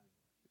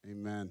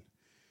Amen.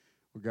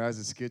 Well, guys,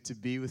 it's good to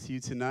be with you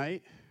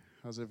tonight.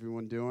 How's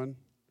everyone doing?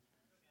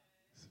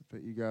 I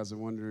bet you guys are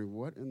wondering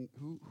what and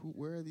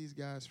where are these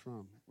guys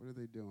from? What are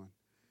they doing?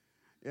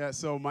 Yeah,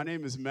 so my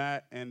name is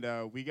Matt, and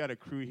we got a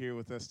crew here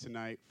with us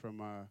tonight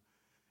from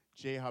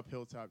J-Hop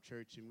Hilltop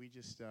Church, and we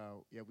just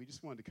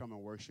wanted to come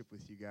and worship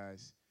with you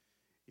guys.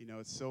 You know,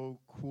 it's so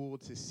cool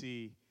to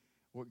see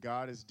what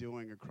God is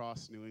doing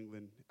across New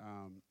England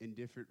in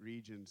different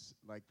regions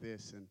like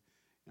this, and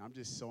I'm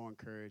just so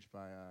encouraged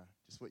by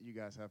just what you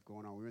guys have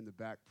going on. We were in the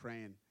back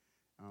praying.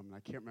 I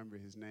can't remember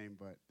his name,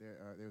 but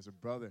there was a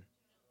brother.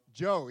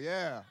 Joe,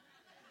 yeah.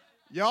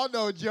 Y'all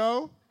know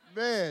Joe.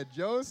 Man,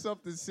 Joe's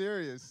something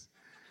serious.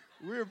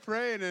 We were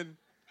praying, and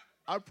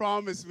I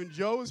promise, when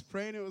Joe was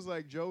praying, it was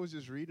like Joe was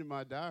just reading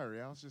my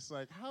diary. I was just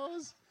like,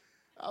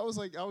 I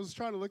was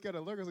trying to look at it.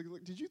 I was like,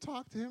 look, did you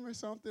talk to him or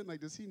something? Like,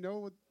 does he know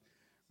what?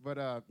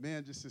 But,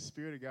 man, just the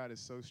Spirit of God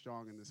is so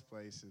strong in this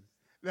place. And,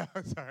 no,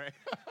 it's all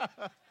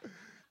right.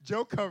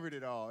 Joe covered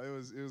it all. It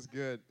was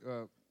good.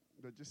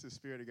 But just the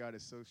Spirit of God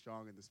is so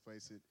strong in this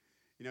place.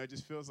 It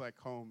just feels like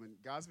home. And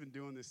God's been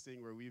doing this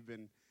thing where we've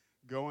been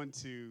going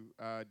to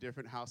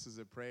different houses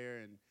of prayer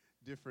and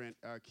different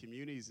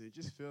communities, and it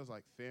just feels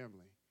like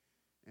family.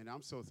 And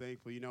I'm so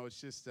thankful. It's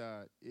just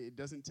it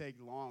doesn't take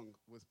long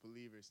with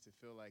believers to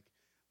feel like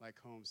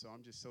home. So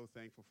I'm just so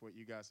thankful for what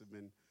you guys have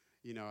been.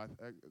 I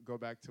go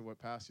back to what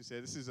Pastor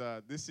said.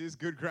 This is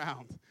good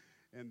ground,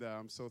 and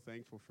I'm so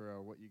thankful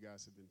for what you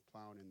guys have been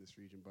plowing in this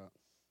region. But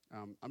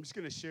I'm just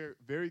going to share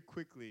very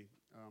quickly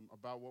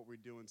about what we're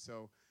doing.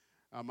 So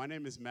my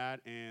name is Matt,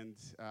 and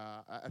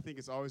I think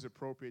it's always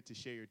appropriate to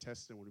share your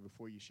testimony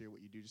before you share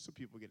what you do, just so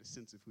people get a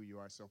sense of who you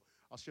are. So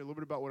I'll share a little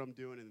bit about what I'm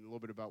doing and a little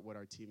bit about what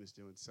our team is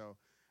doing. So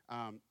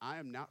I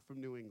am not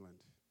from New England.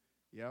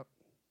 Yep,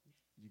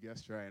 you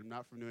guessed right. I'm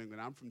not from New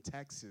England. I'm from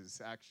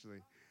Texas, actually.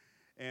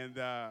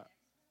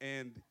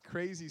 And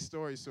crazy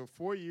story. So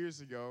 4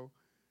 years ago,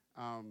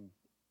 I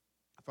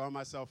found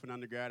myself in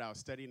undergrad. I was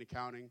studying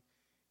accounting,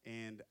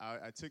 and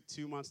I took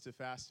 2 months to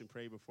fast and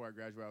pray before I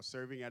graduated. I was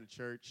serving at a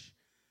church,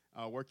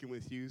 working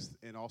with youth,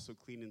 and also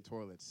cleaning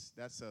toilets.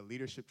 That's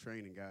leadership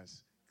training,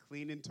 guys.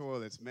 Cleaning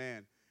toilets,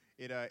 man.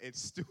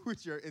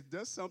 It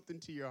does something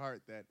to your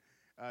heart that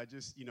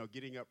just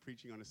getting up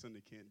preaching on a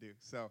Sunday can't do.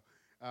 So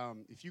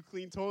if you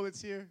clean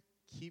toilets here,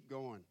 keep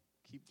going,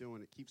 keep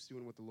doing it, keep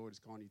doing what the Lord is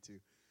calling you to.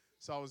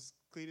 So I was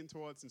cleaning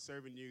toilets and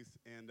serving youth,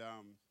 and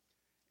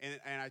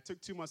I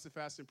took 2 months to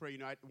fast and pray.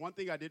 One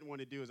thing I didn't want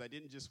to do is I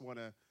didn't just want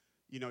to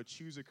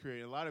choose a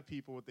career. A lot of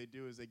people, what they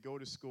do is they go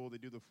to school, they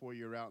do the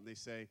 4-year route, and they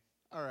say,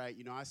 all right,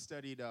 I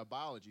studied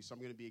biology, so I'm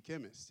going to be a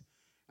chemist.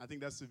 I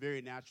think that's a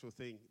very natural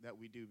thing that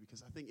we do,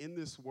 because I think in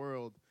this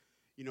world,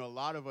 a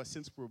lot of us,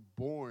 since we're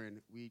born,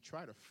 we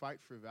try to fight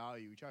for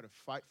value. We try to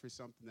fight for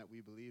something that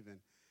we believe in.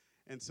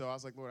 And so I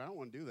was like, Lord, I don't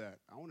want to do that.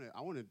 I want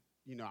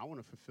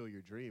to fulfill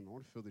your dream. I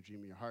want to fulfill the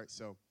dream in your heart.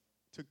 So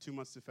took 2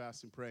 months to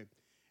fast and pray.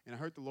 And I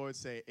heard the Lord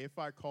say, if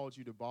I called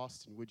you to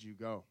Boston, would you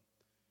go?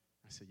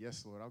 I said,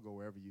 yes, Lord, I'll go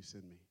wherever you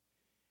send me.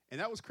 And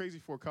that was crazy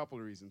for a couple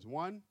of reasons.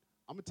 One,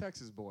 I'm a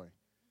Texas boy.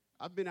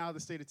 I've been out of the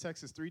state of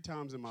Texas 3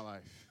 times in my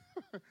life.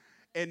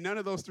 And none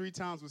of those 3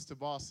 times was to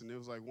Boston. It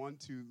was like 1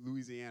 to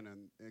Louisiana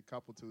and a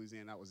couple to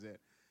Louisiana. That was it.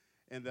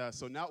 And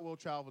so not well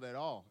traveled at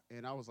all.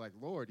 And I was like,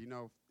 Lord,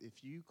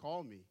 if you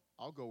call me,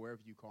 I'll go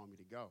wherever you call me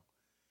to go.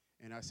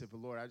 And I said, but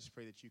Lord, I just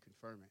pray that you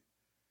confirm it.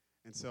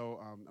 And so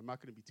I'm not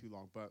going to be too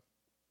long, but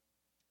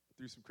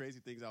through some crazy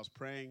things, I was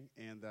praying,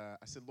 and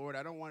I said, Lord,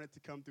 I don't want it to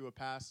come through a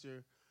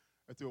pastor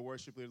or through a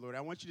worship leader. Lord,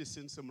 I want you to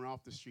send someone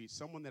off the street,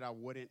 someone that I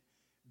wouldn't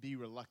be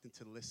reluctant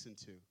to listen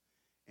to.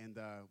 And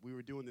we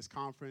were doing this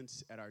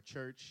conference at our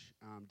church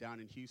down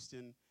in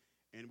Houston,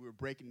 and we were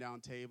breaking down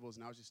tables,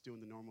 and I was just doing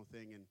the normal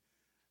thing. And,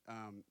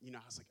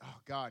 I was like, oh,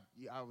 God,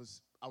 I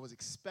was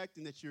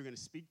expecting that you were going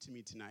to speak to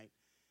me tonight,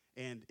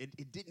 and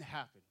it didn't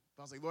happen.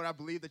 But I was like, Lord, I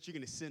believe that you're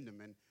going to send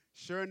him. And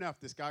sure enough,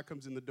 this guy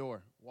comes in the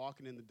door,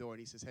 walking in the door, and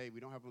he says, hey, we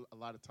don't have a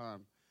lot of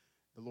time.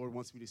 The Lord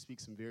wants me to speak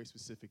some very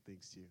specific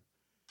things to you.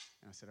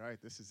 And I said, all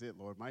right, this is it,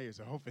 Lord. My ears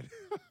are open.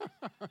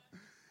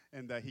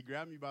 And he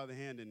grabbed me by the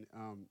hand and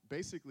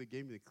basically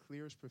gave me the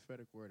clearest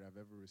prophetic word I've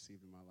ever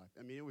received in my life.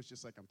 I mean, it was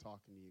just like I'm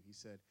talking to you. He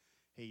said,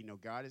 hey,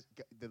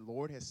 the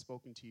Lord has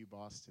spoken to you,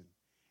 Boston,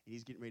 and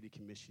he's getting ready to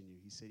commission you.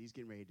 He said he's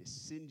getting ready to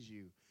send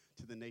you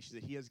to the nations,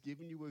 that he has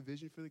given you a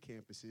vision for the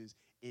campuses,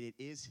 and it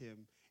is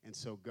him, and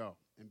so go.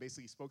 And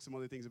basically he spoke some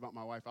other things about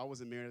my wife. I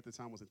wasn't married at the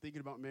time, wasn't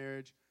thinking about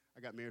marriage.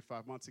 I got married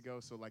 5 months ago,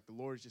 so like the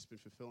Lord has just been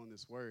fulfilling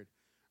this word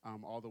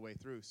all the way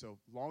through. So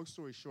long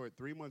story short,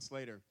 3 months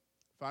later,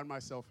 found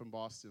myself in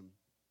Boston,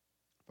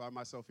 found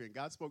myself here. And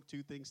God spoke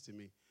 2 things to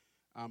me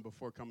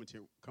before coming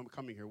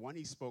here. One,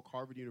 he spoke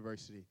Harvard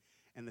University,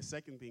 and the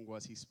second thing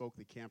was he spoke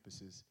the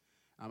campuses.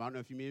 I don't know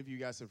if many of you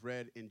guys have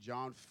read in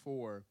John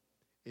 4,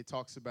 it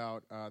talks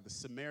about the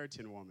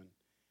Samaritan woman.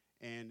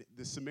 And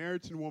the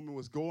Samaritan woman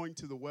was going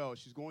to the well.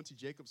 She's going to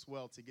Jacob's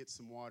well to get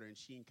some water, and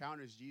she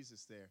encounters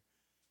Jesus there.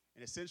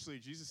 And essentially,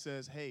 Jesus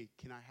says, hey,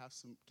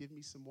 give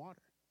me some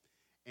water.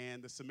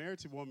 And the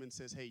Samaritan woman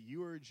says, hey,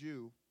 you are a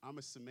Jew, I'm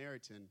a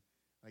Samaritan.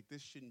 Like,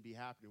 this shouldn't be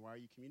happening. Why are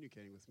you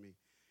communicating with me?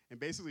 And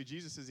basically,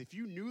 Jesus says, if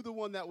you knew the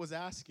one that was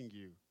asking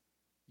you,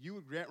 you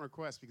would grant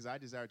requests because I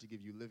desire to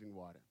give you living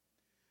water.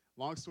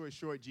 Long story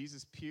short,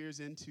 Jesus peers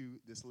into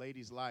this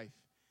lady's life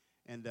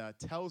and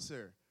tells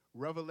her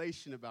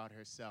revelation about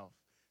herself.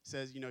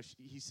 Says,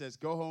 he says,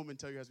 go home and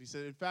tell your husband. He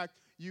said, in fact,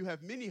 you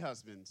have many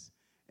husbands.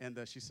 And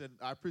she said,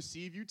 I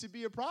perceive you to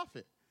be a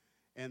prophet.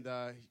 And,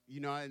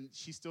 and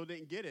she still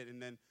didn't get it.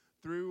 And then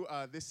through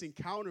this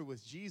encounter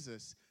with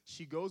Jesus,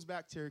 she goes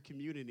back to her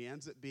community,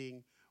 ends up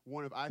being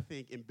one of, I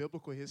think, in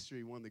biblical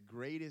history, one of the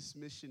greatest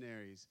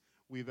missionaries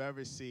we've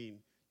ever seen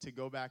to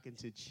go back and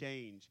to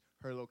change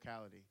her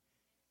locality.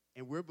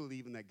 And we're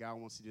believing that God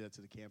wants to do that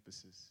to the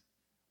campuses.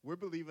 We're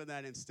believing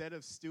that instead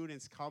of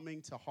students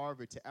coming to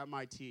Harvard, to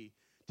MIT,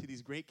 to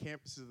these great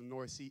campuses of the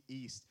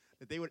Northeast,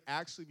 that they would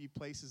actually be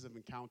places of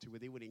encounter where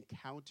they would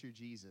encounter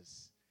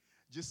Jesus.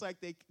 Just like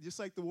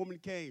the woman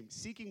came,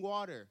 seeking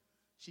water.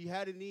 She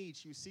had a need.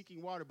 She was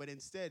seeking water, but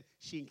instead,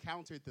 she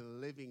encountered the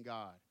living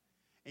God.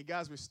 And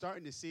guys, we're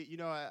starting to see,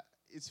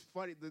 it's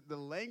funny. The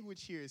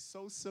language here is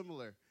so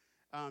similar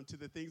to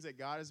the things that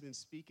God has been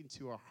speaking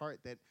to our heart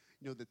that,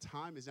 the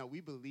time is now. We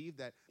believe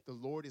that the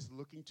Lord is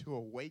looking to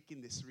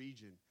awaken this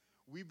region.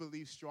 We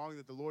believe strongly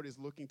that the Lord is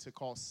looking to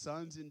call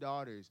sons and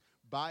daughters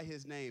by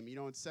his name. In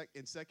 2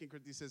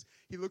 Corinthians says,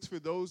 he looks for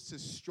those to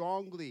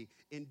strongly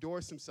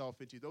endorse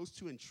himself into, those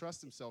to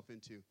entrust himself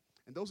into.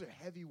 And those are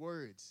heavy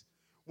words.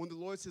 When the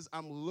Lord says,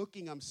 I'm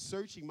looking, I'm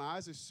searching, my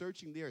eyes are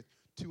searching the earth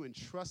to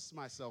entrust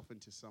myself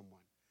into someone.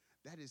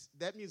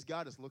 That means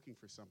God is looking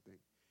for something.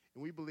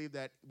 And we believe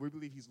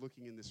he's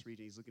looking in this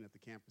region. He's looking at the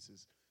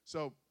campuses.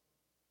 So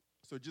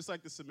just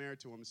like the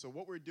Samaritan woman, so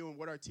what we're doing,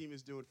 what our team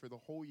is doing for the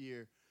whole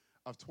year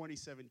of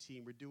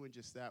 2017, we're doing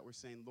just that. We're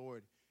saying,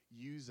 Lord,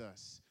 use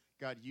us.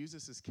 God, use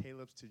us as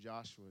Caleb's to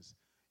Joshua's.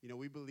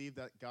 We believe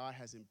that God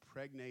has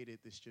impregnated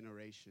this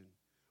generation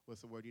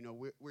with the word.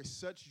 We're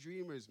such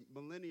dreamers,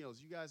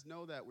 millennials. You guys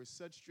know that. We're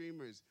such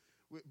dreamers.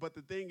 But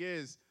the thing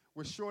is,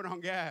 we're short on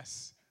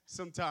gas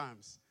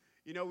sometimes.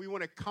 We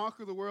want to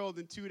conquer the world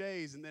in 2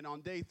 days, and then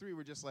on day 3,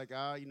 we're just like,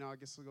 I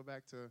guess we'll go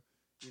back to,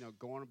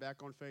 going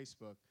back on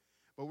Facebook.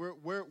 But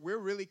we're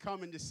really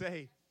coming to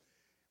say,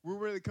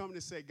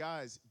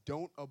 guys,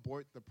 don't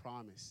abort the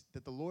promise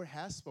that the Lord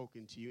has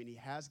spoken to you, and he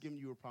has given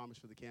you a promise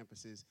for the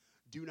campuses.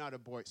 Do not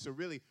abort. So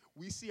really,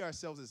 we see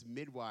ourselves as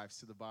midwives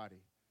to the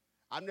body.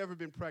 I've never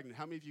been pregnant.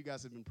 How many of you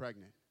guys have been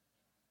pregnant?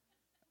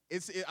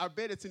 I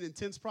bet it's an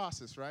intense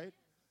process, right?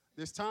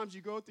 There's times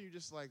you go through, you're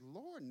just like,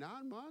 Lord,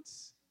 9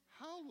 months?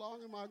 How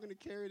long am I going to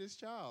carry this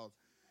child?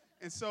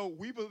 And so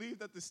we believe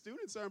that the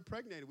students are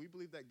impregnated. We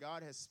believe that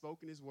God has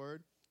spoken his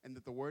word and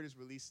that the word is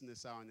released in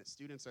this hour and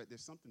that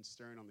there's something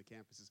stirring on the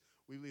campuses.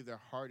 We believe their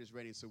heart is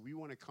ready. And so we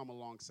want to come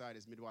alongside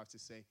as midwives to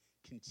say,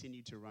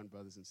 continue to run,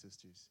 brothers and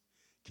sisters.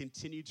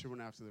 Continue to run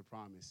after the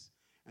promise.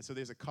 And so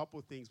there's a couple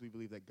of things we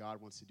believe that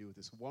God wants to do with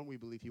this. One, we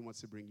believe he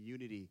wants to bring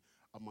unity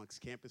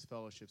amongst campus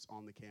fellowships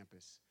on the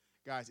campus.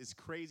 Guys, it's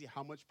crazy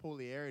how much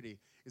polarity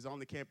is on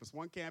the campus.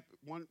 One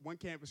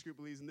campus group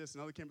believes in this,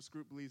 another campus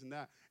group believes in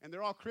that, and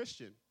they're all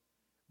Christian.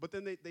 But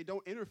then they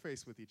don't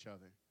interface with each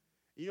other.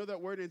 You know that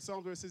word in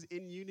Psalms where it says,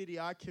 in unity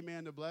I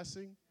command a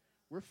blessing?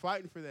 We're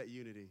fighting for that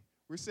unity.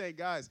 We're saying,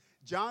 guys,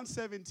 John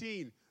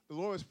 17, the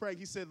Lord was praying.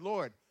 He said,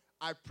 Lord,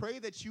 I pray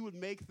that you would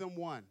make them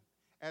one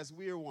as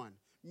we are one,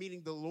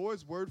 meaning the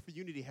Lord's word for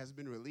unity has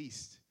been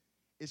released.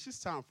 It's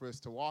just time for us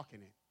to walk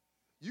in it.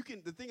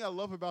 The thing I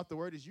love about the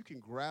word is you can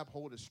grab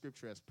hold of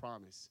Scripture as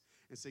promise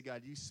and say,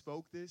 God, you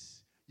spoke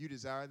this, you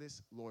desire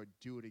this, Lord,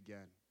 do it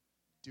again.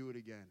 Do it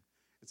again.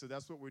 And so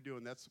that's what we're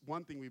doing. That's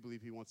one thing we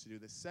believe he wants to do.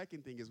 The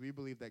second thing is we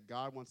believe that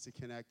God wants to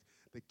connect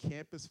the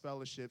campus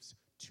fellowships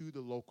to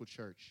the local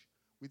church.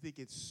 We think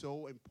it's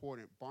so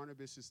important.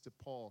 Barnabas is to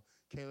Paul,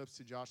 Caleb's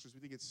to Joshua.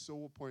 We think it's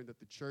so important that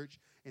the church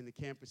and the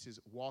campuses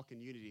walk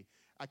in unity.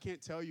 I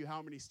can't tell you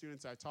how many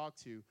students I talk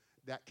to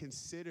that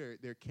consider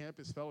their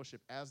campus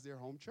fellowship as their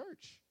home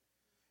church.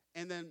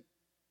 And then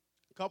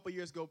a couple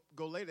years go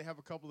later, they have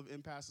a couple of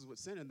impasses with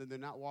sin, and then they're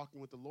not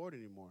walking with the Lord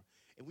anymore.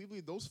 And we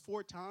believe those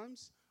 4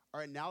 times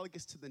are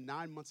analogous to the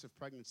 9 months of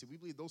pregnancy. We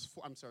believe those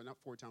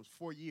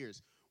 4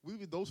 years. We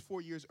believe those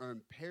 4 years are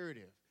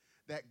imperative,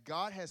 that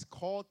God has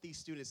called these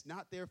students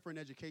not there for an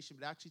education,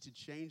 but actually to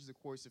change the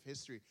course of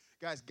history.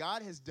 Guys,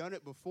 God has done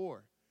it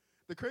before.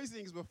 The crazy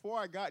thing is before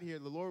I got here,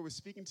 the Lord was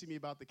speaking to me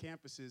about the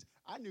campuses.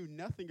 I knew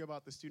nothing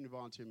about the student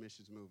volunteer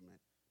missions movement.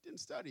 Didn't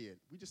study it.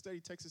 We just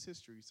studied Texas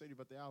history. We studied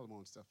about the Alamo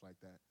and stuff like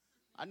that.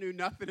 I knew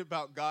nothing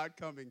about God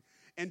coming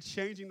and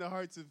changing the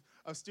hearts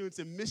of students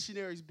and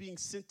missionaries being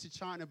sent to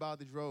China by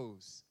the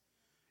droves.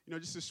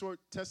 Just a short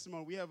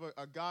testimony. We have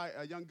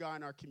a young guy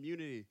in our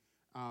community,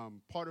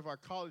 part of our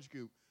college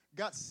group,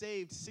 got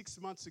saved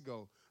 6 months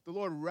ago. The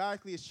Lord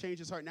radically has changed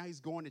his heart. Now he's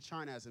going to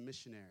China as a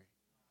missionary.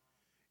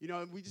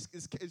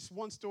 It's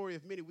one story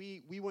of many.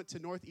 We went to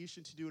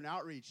Northeastern to do an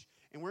outreach,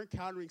 and we're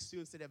encountering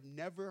students that have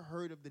never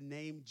heard of the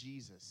name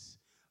Jesus,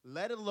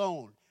 let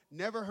alone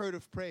never heard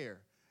of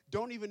prayer,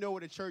 don't even know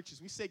what a church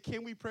is. We say,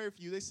 can we pray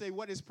for you? They say,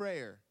 what is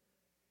prayer?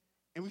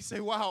 And we say,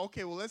 wow,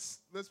 okay, well,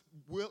 let's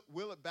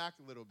will it back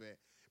a little bit.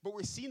 But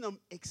we're seeing them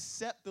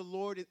accept the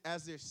Lord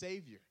as their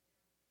Savior.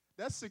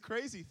 That's the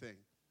crazy thing.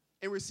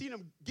 And we're seeing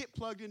them get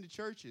plugged into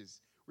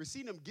churches. We're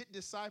seeing them get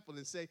discipled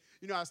and say,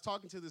 I was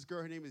talking to this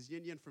girl, her name is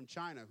Yin Yin from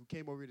China, who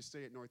came over here to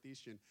stay at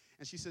Northeastern.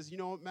 And she says, you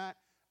know what, Matt?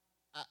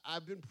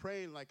 I've been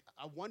praying,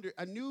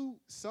 I knew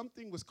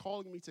something was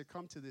calling me to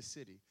come to this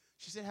city.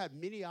 She said I had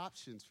many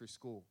options for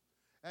school.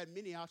 I had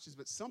many options,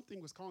 but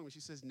something was calling me. She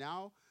says,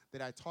 now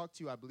that I talked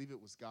to you, I believe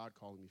it was God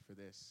calling me for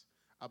this.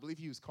 I believe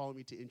he was calling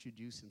me to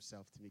introduce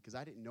himself to me because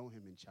I didn't know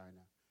him in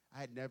China. I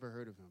had never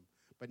heard of him.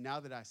 But now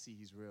that I see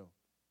he's real,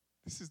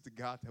 this is the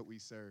God that we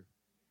serve.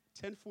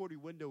 1040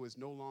 window is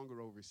no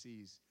longer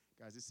overseas.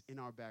 Guys, it's in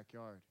our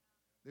backyard.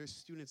 There's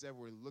students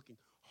everywhere looking,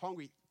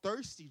 hungry,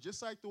 thirsty,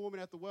 just like the woman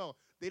at the well.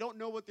 They don't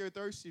know what they're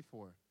thirsty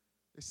for.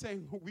 They're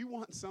saying, we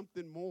want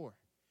something more.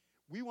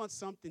 We want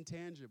something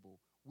tangible.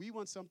 We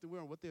want something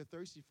real. And what they're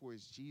thirsty for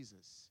is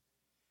Jesus.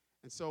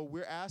 And so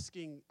we're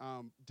asking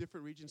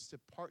different regions to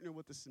partner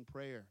with us in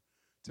prayer,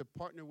 to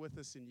partner with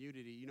us in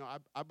unity.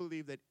 I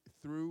believe that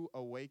through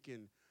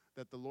Awaken,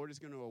 that the Lord is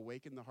going to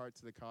awaken the hearts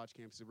of the college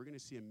campuses. We're going to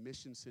see a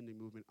mission-sending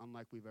movement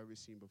unlike we've ever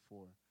seen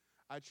before.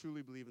 I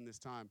truly believe in this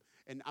time.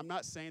 And I'm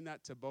not saying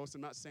that to boast.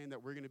 I'm not saying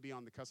that we're going to be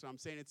on the cusp. I'm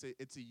saying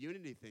it's a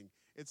unity thing.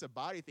 It's a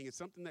body thing. It's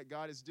something that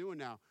God is doing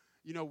now.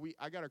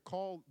 I got a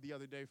call the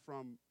other day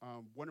from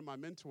one of my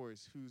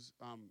mentors who's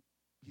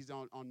he's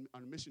on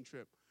a mission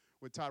trip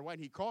with Todd White.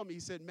 And he called me. He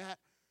said, Matt,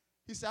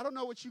 I don't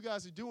know what you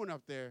guys are doing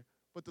up there,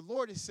 but the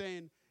Lord is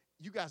saying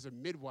you guys are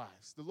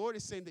midwives. The Lord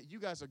is saying that you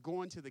guys are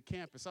going to the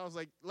campus. I was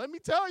like, let me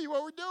tell you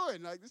what we're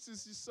doing. This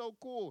is just so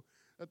cool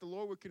that the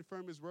Lord would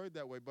confirm his word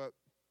that way. But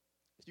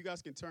if you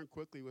guys can turn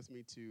quickly with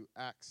me to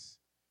Acts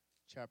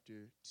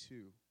chapter 2.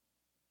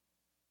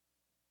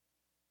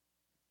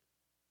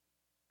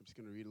 I'm just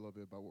going to read a little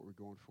bit about what we're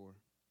going for.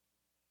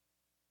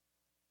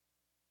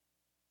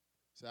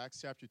 So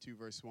Acts chapter 2,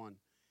 verse 1.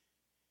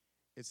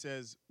 It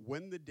says,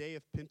 when the day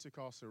of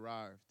Pentecost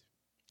arrived,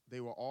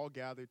 they were all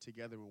gathered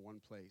together in one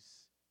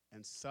place.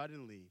 And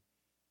suddenly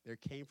there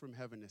came from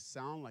heaven a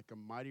sound like a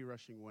mighty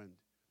rushing wind.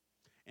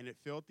 And it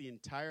filled the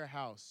entire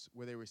house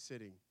where they were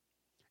sitting.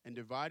 And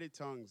divided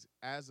tongues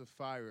as of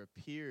fire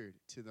appeared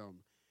to them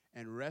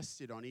and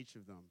rested on each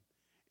of them.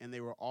 And they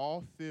were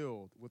all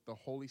filled with the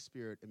Holy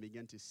Spirit and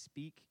began to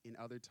speak in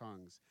other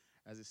tongues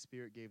as the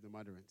Spirit gave them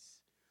utterance.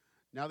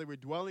 Now they were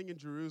dwelling in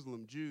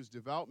Jerusalem, Jews,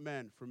 devout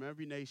men from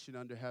every nation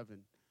under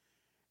heaven.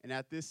 And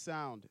at this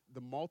sound,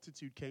 the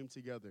multitude came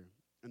together,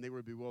 and they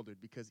were bewildered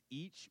because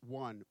each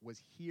one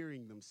was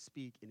hearing them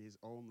speak in his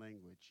own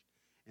language.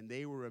 And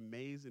they were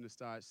amazed and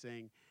astonished,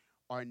 saying,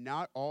 are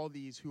not all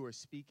these who are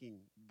speaking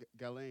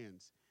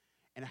Galileans?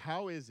 And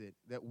how is it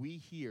that we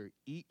hear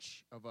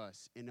each of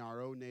us in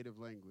our own native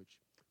language?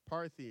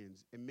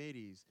 Parthians and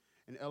Medes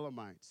and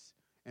Elamites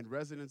and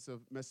residents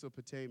of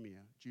Mesopotamia,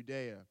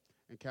 Judea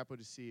and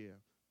Cappadocia,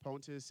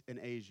 Pontus and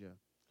Asia,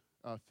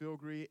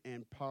 Phrygia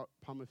and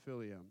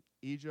Pamphylia,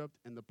 Egypt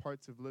and the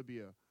parts of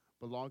Libya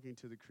belonging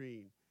to the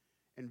Crete,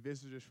 and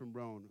visitors from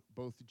Rome,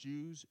 both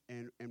Jews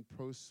and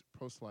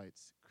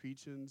proselytes,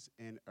 Cretans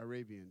and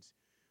Arabians.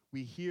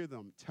 We hear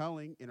them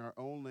telling in our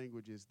own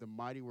languages the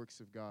mighty works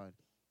of God,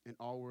 and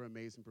all were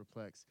amazed and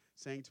perplexed,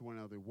 saying to one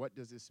another, what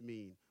does this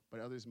mean? But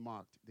others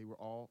mocked. They were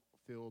all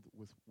filled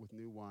with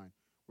new wine.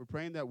 We're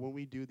praying that when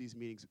we do these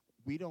meetings,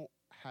 we don't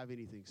have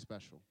anything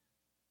special.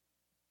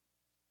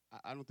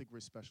 I don't think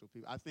we're special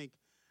people. I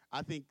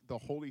think the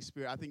Holy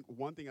Spirit,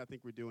 one thing I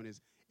think we're doing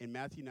is in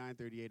Matthew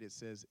 9:38, it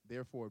says,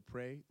 therefore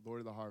pray, Lord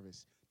of the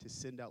harvest, to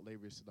send out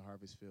laborers to the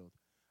harvest field.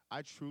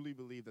 I truly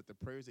believe that the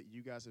prayers that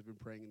you guys have been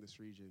praying in this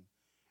region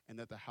and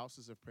that the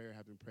houses of prayer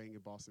have been praying in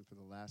Boston for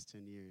the last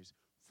 10 years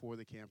for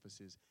the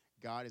campuses,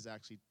 God is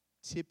actually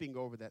tipping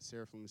over that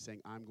seraphim and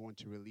saying, I'm going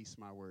to release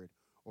my word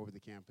over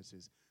the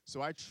campuses.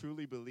 So I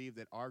truly believe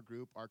that our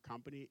group, our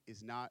company,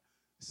 is not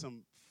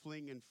some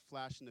fling and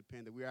flash in the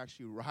pan, that we're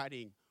actually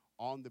riding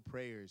on the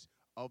prayers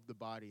of the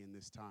body in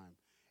this time.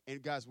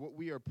 And guys, what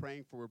we are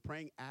praying for, we're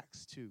praying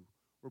Acts 2.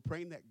 We're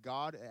praying that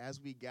God,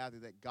 as we gather,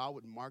 that God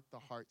would mark the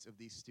hearts of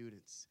these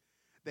students.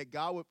 That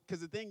God would,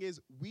 because the thing is,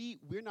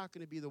 we're not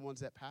going to be the ones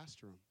that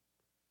pastor them.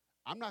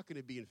 I'm not going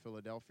to be in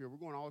Philadelphia. We're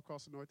going all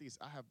across the Northeast.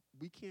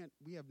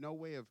 We have no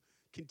way of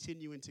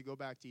continuing to go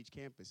back to each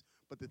campus.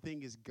 But the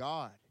thing is,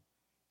 God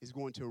is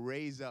going to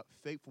raise up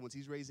faithful ones.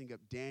 He's raising up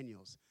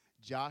Daniels,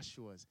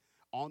 Joshuas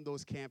on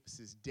those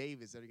campuses,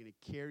 Davids that are going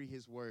to carry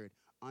his word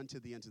unto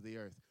the ends of the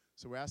earth.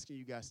 So we're asking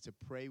you guys to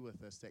pray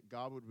with us that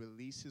God would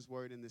release his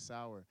word in this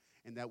hour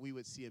and that we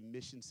would see a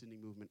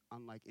mission-sending movement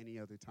unlike any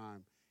other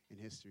time in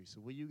history.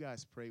 So will you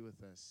guys pray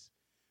with us?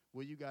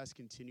 Will you guys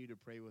continue to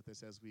pray with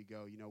us as we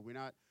go? We're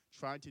not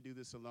trying to do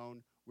this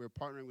alone. We're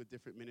partnering with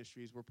different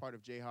ministries. We're part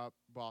of J-Hop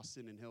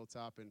Boston and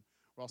Hilltop, and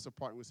we're also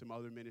partnering with some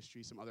other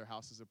ministries, some other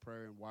houses of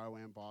prayer in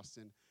YWAM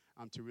Boston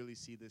to really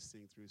see this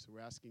thing through. So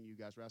we're asking you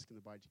guys, we're asking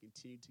the body to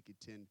continue to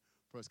contend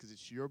for us because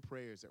it's your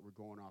prayers that we're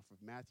going off of.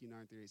 Matthew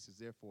 9:38 says,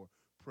 therefore,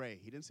 pray.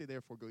 He didn't say,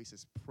 therefore, go. He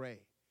says, pray.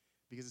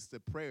 because it's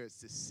the prayer,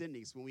 it's the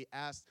sending. It's when we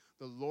ask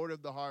the Lord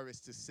of the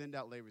harvest to send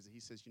out laborers, and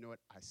he says, you know what?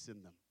 I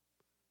send them.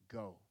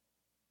 Go.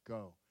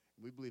 Go.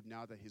 And we believe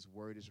now that his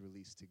word is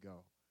released to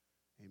go.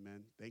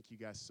 Amen. Thank you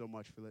guys so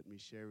much for letting me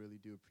share. Really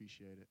do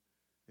appreciate it.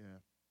 Yeah.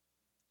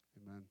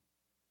 Amen.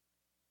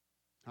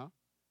 Huh?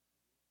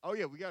 Oh,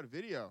 yeah, we got a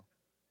video.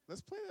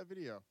 Let's play that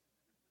video.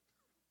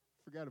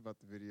 Forgot about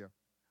the video.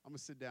 I'm going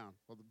to sit down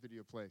while the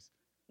video plays.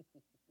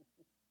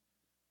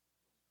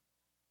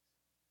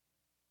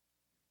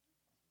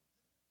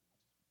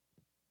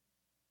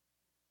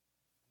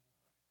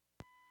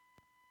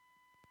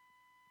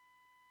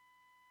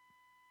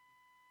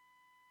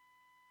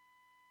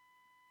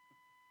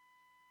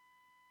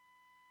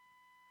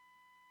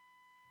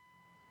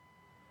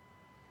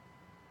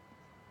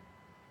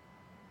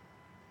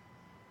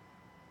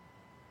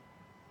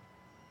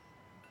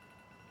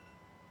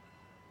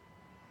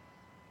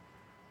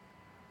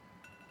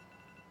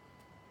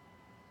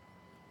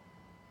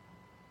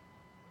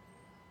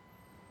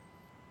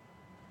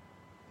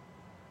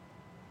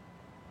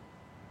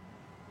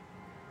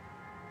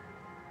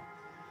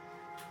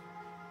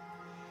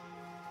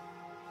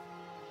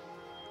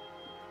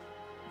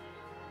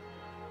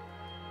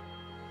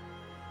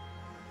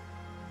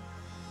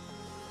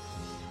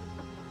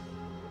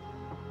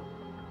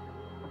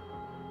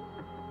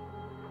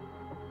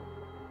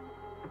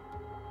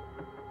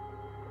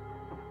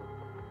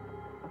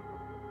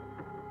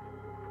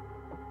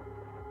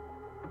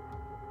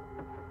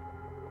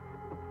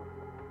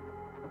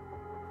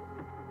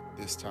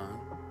 This time,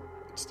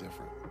 it's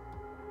different.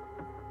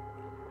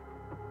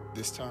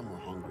 This time, we're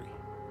hungry.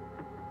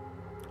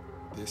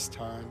 This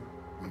time,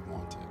 we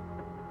want it.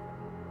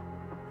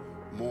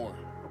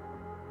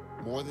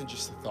 More than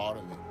just the thought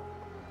of it.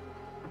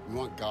 We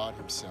want God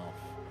himself.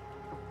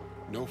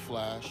 No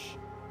flash,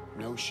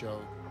 no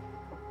show,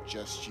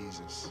 just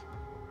Jesus.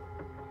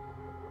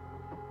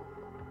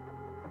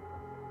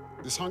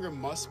 This hunger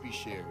must be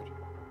shared.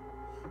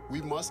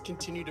 We must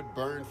continue to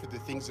burn for the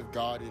things of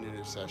God in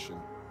intercession.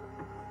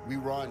 We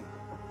run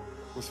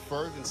with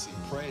fervency,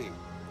 praying,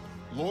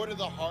 Lord of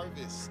the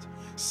harvest,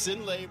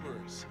 send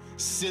laborers,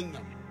 send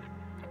them,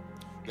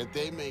 that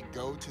they may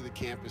go to the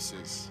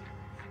campuses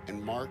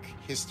and mark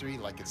history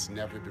like it's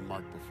never been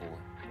marked before.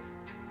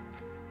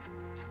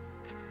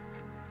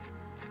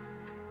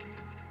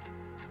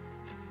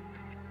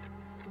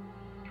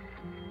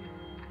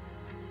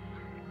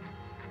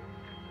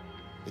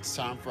 It's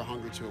time for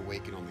hunger to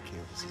awaken on the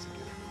campuses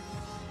again.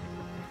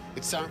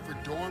 It's time for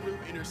dorm room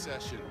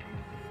intercession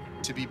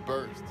to be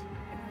birthed.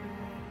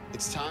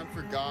 It's time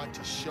for God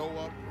to show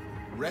up,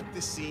 wreck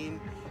the scene,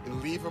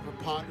 and leave a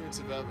preponderance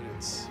of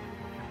evidence,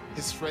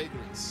 his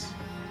fragrance,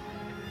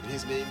 and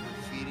his name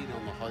graffitied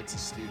on the hearts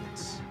of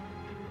students.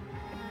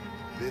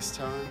 This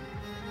time,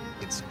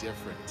 it's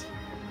different.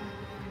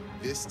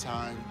 This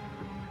time,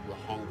 we're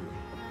hungry.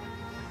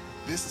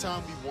 This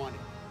time, we want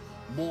it.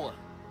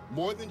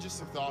 More than just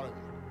the thought of it.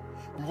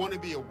 We want to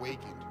be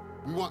awakened.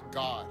 We want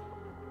God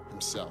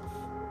himself.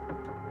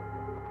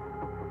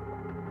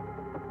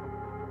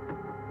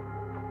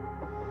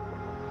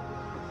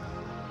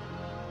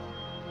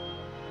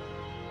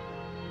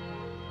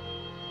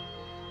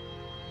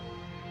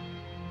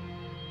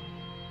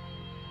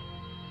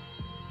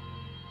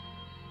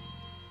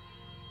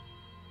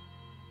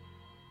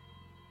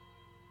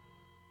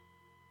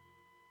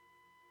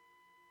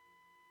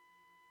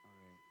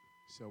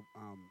 So,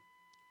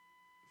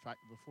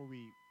 before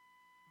we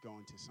go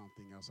into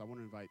something else, I want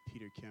to invite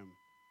Peter Kim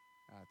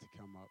to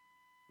come up.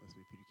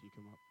 Listen, Peter, can you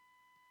come up?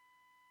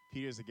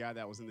 Peter's the guy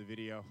that was in the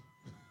video.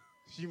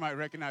 You might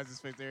recognize his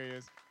face. There he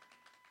is.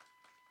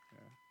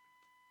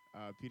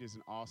 Yeah. Peter's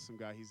an awesome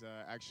guy. He's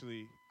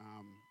actually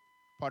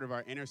part of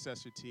our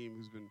intercessor team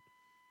who's been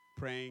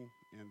praying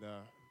and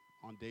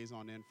on days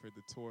on end for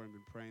the tour and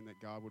been praying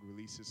that God would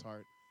release his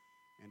heart.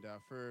 And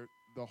for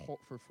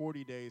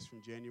 40 days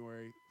from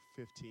January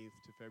 15th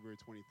to February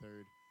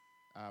 23rd,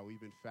 we've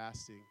been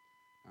fasting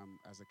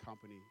as a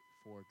company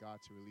for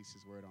God to release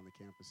his word on the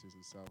campuses.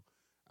 And so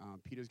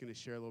Peter's going to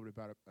share a little bit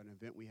about an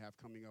event we have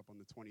coming up on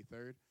the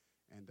 23rd,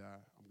 and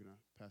I'm going to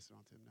pass it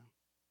on to him now.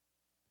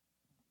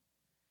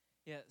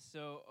 Yeah,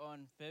 so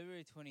on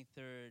February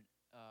 23rd,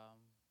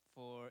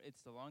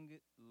 it's the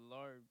longest,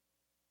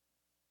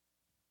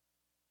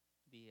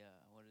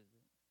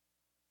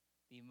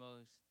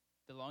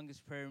 the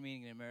longest prayer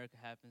meeting in America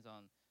happens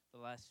on the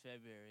last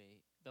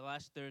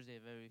Thursday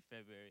of every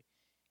February.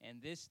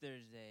 And this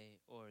Thursday,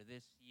 or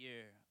this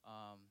year,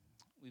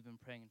 we've been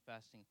praying and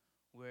fasting,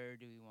 where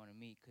do we want to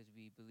meet? Because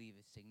we believe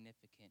it's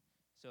significant.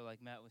 So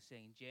like Matt was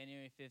saying,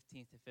 January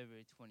 15th to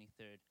February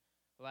 23rd.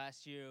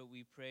 Last year,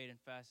 we prayed and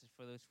fasted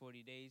for those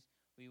 40 days.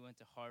 We went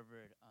to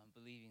Harvard,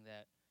 believing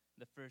that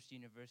the first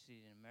university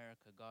in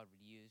America God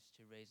would use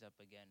to raise up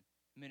again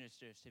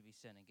ministers to be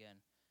sent again.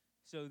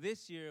 So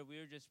this year, we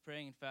were just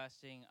praying and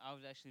fasting. I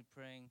was actually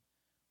praying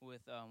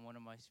with one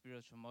of my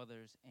spiritual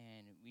mothers,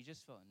 and we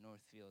just felt in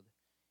Northfield.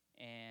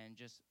 And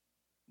just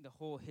the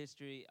whole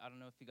history, I don't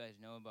know if you guys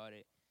know about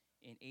it.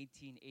 In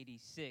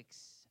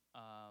 1886,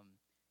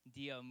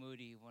 D.L.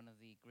 Moody, one of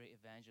the great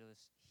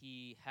evangelists,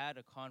 he had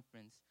a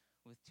conference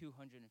with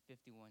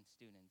 251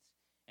 students,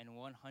 and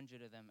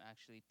 100 of them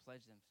actually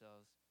pledged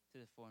themselves to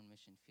the foreign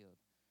mission field.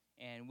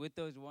 And with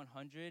those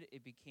 100,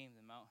 it became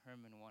the Mount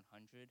Hermon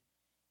 100,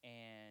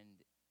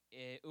 and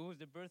it was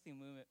the birthing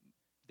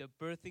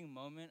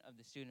moment of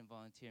the student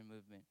volunteer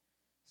movement.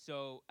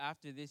 So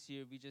after this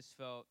year, we just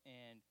felt,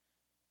 and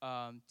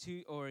a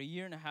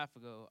year and a half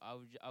ago, I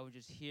would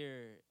just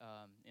hear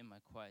in my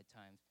quiet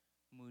times,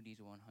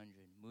 Moody's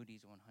 100,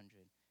 Moody's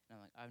 100, and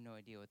I'm like, I have no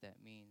idea what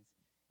that means.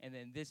 And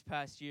then this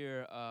past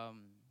year,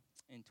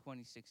 in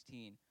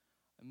 2016,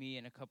 me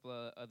and a couple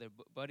of other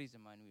buddies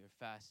of mine, we were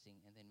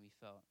fasting, and then we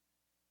felt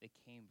the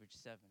Cambridge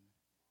 7,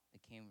 the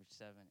Cambridge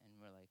 7, and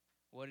we're like,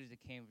 what is the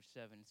Cambridge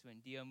 7? It's when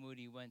D.L.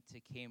 Moody went to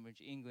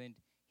Cambridge, England.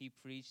 He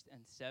preached,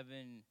 and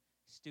 7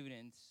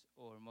 students,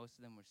 or most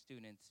of them were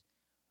students,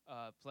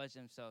 pledged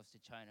themselves to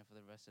China for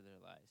the rest of their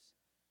lives.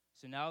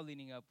 So now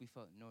leading up, we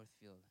felt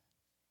Northfield.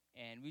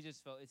 And we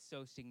just felt it's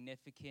so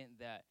significant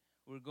that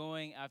we're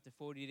going, after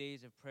 40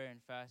 days of prayer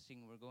and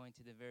fasting, we're going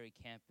to the very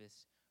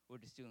campus where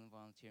the student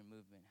volunteer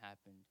movement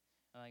happened.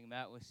 And like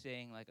Matt was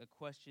saying, like a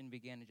question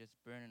began to just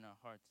burn in our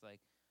hearts, like,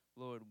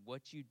 Lord,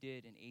 what you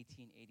did in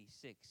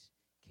 1886,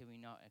 can we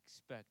not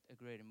expect a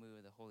greater move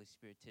of the Holy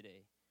Spirit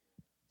today?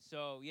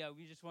 So yeah,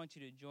 we just want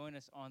you to join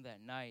us on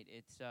that night.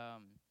 It's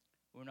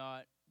we're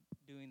not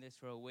doing this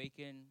for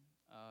Awaken,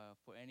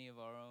 for any of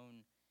our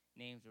own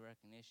names or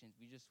recognitions.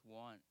 We just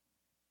want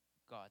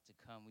God to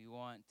come. We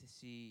want to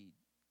see,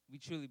 we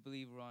truly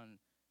believe we're on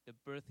the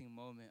birthing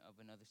moment of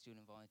another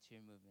student volunteer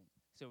movement.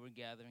 So we're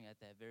gathering at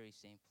that very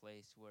same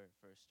place where it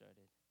first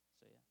started.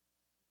 So yeah.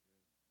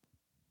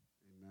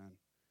 Amen.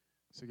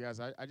 So, guys,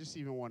 I just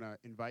even want to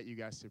invite you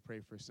guys to pray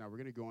for us now. We're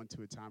going to go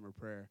into a time of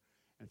prayer.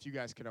 And if you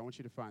guys could, I want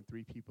you to find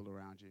 3 people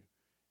around you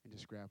and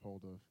just grab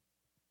hold of.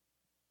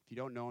 If you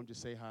don't know them,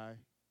 just say hi.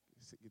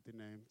 Just get their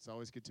name. It's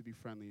always good to be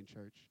friendly in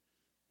church.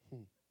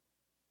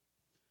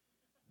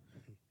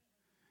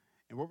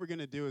 And what we're going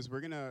to do is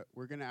we're gonna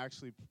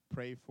actually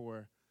pray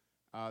for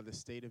the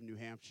state of New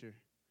Hampshire.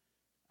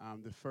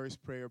 The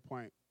first prayer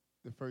point,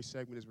 the first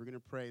segment is we're going to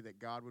pray that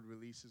God would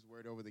release his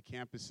word over the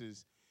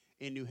campuses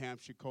in New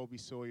Hampshire, Colby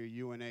Sawyer,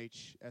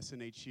 UNH,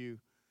 SNHU,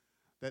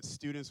 that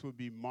students would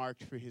be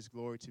marked for his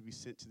glory to be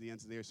sent to the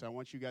ends of the earth. So I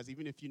want you guys,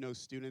 even if you know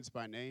students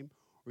by name,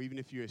 or even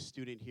if you're a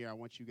student here, I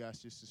want you guys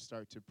just to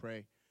start to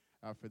pray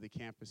for the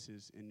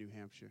campuses in New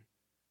Hampshire.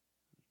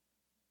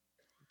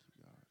 Thank you,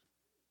 God.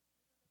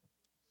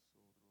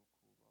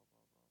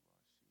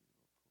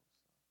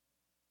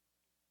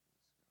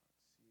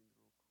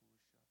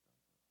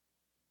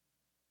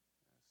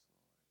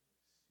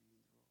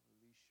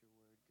 Release your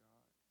word, God.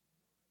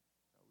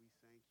 We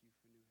thank you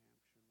for New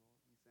Hampshire, Lord.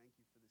 We thank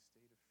you for the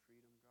state of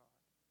freedom, God.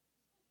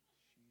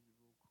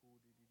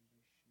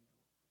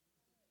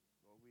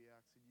 Lord, we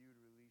ask that you to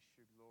release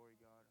your glory,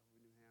 God,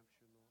 over New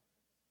Hampshire, Lord.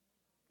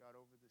 God,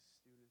 over the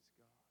students,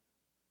 God.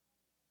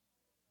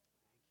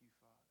 Thank you,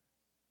 Father.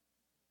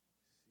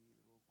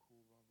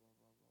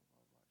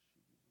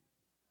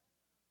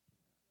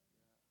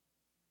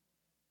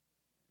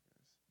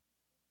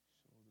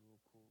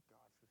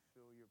 God,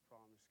 fulfill your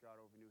promise, God,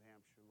 over New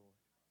Hampshire, Lord.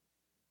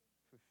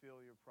 Fulfill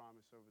your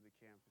promise over the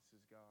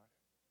campuses, God.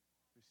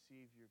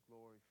 Receive your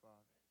glory,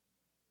 Father.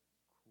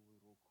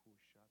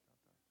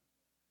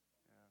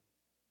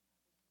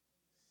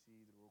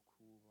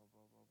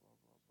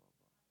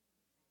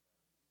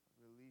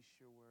 Release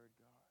your word,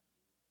 God.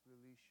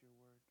 Release your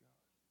word, God. Yes,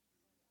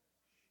 Lord.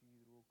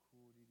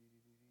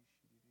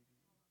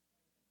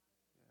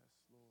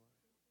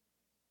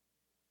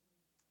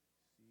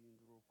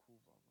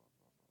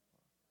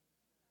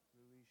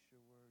 Release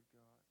your word,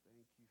 God.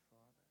 Thank you,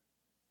 Father.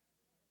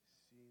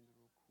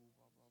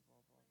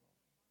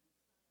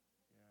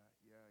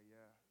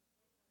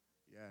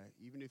 Yeah.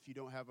 Even if you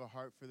don't have a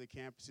heart for the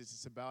campuses,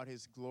 it's about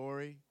his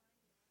glory.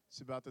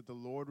 It's about that the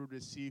Lord would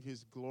receive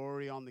his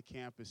glory on the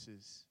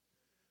campuses.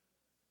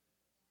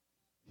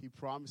 He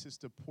promises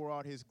to pour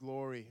out his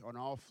glory on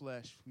all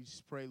flesh. We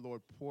just pray,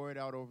 Lord, pour it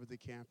out over the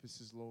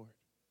campuses, Lord.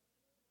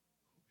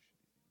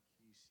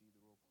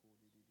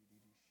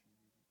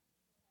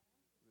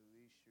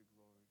 Release your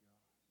glory, God.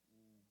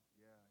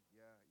 Yeah.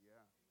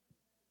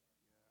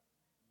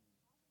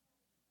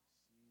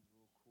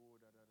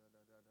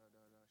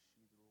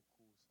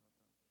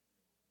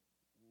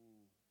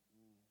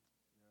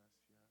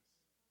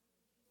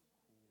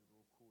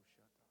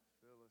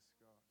 Fill us,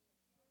 God.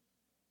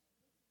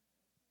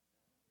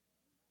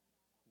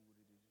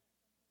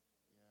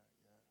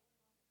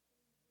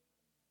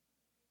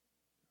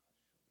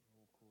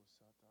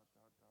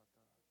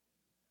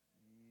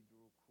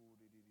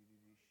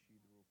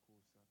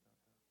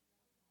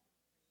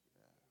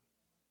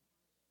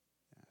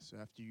 So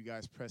after you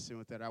guys press in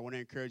with that, I want to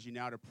encourage you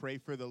now to pray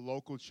for the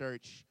local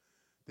church,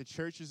 the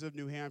churches of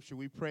New Hampshire.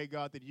 We pray,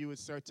 God, that you would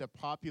start to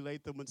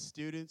populate them with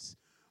students.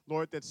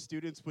 Lord, that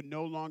students would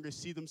no longer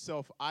see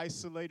themselves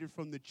isolated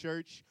from the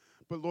church.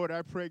 But, Lord,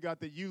 I pray, God,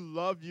 that you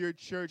love your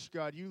church,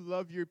 God. You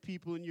love your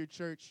people in your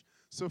church.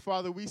 So,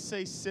 Father, we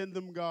say send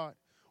them, God.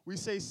 We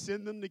say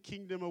send them to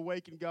Kingdom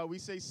Awaken, God. We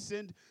say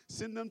send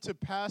them to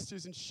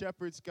pastors and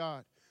shepherds,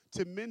 God,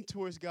 to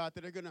mentors, God,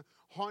 that are going to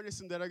harness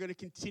them, that are going to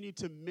continue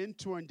to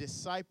mentor and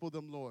disciple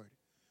them, Lord.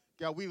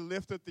 God, we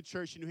lift up the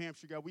church in New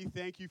Hampshire, God. We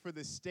thank you for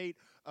the state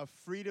of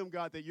freedom,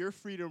 God, that your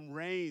freedom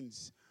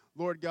reigns,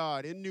 Lord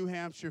God, in New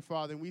Hampshire,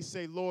 Father. And we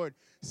say, Lord,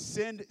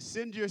 send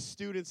your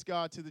students,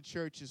 God, to the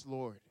churches,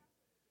 Lord.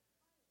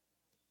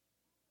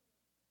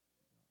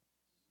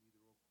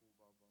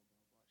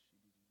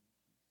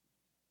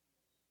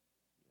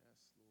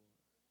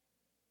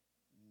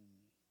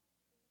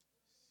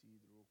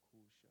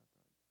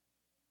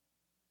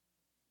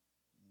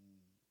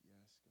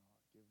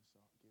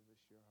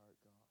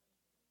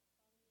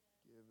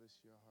 Give us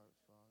your heart,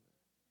 Father.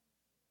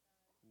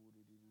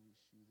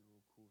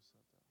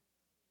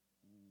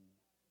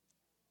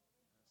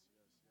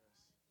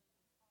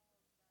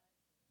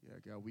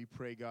 Yeah, God, we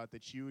pray, God,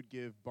 that you would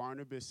give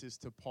Barnabases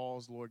to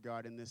Paul's, Lord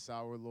God, in this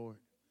hour, Lord.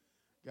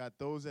 God,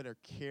 those that are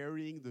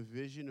carrying the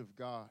vision of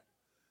God.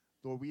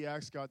 Lord, we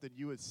ask, God, that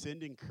you would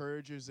send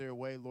encouragers their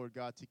way, Lord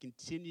God, to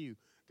continue,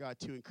 God,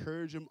 to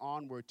encourage them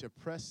onward, to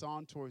press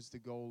on towards the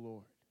goal,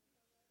 Lord.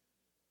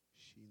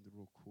 Thank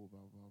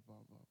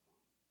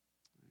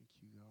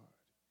you, God.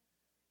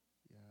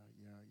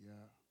 Yeah.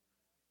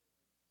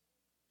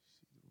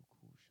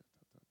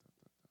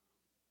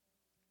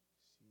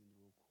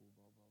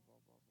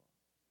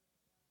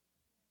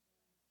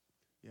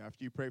 Yeah,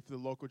 after you pray for the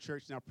local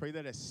church, now pray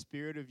that a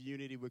spirit of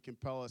unity would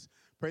compel us.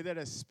 Pray that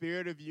a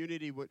spirit of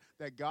unity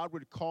that God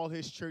would call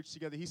his church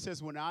together. He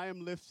says, when I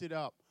am lifted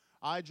up,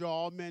 I draw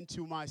all men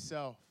to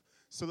myself.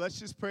 So let's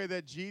just pray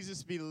that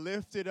Jesus be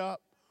lifted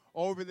up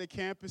over the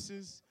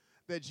campuses,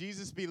 that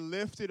Jesus be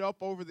lifted up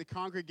over the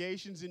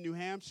congregations in New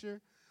Hampshire.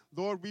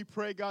 Lord, we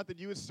pray, God, that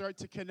you would start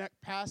to connect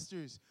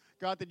pastors.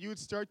 God, that you would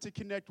start to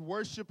connect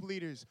worship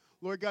leaders.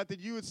 Lord God, that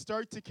you would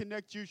start to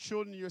connect your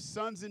children, your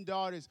sons and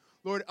daughters,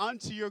 Lord,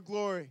 unto your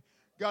glory.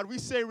 God, we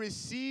say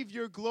receive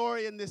your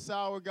glory in this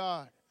hour,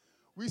 God.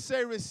 We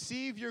say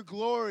receive your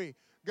glory,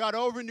 God,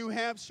 over New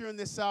Hampshire in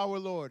this hour,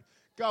 Lord.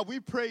 God, we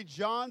pray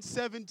John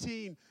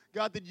 17,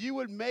 God, that you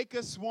would make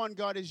us one,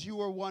 God, as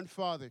you are one,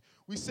 Father.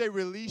 We say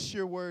release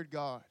your word,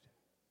 God.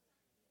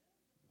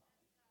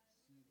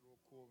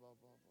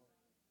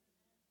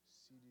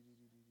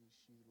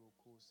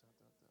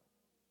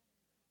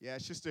 Yeah,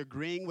 it's just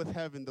agreeing with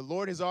heaven. The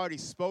Lord has already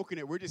spoken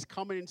it. We're just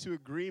coming into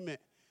agreement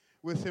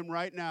with him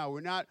right now. We're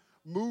not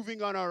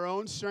moving on our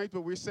own strength,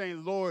 but we're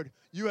saying, Lord,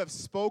 you have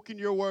spoken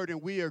your word, and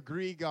we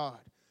agree, God.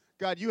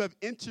 God, you have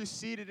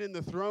interceded in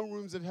the throne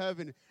rooms of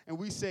heaven, and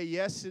we say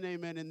yes and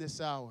amen in this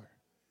hour.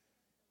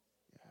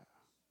 Yeah.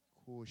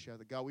 Cool,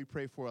 Shatha. God, we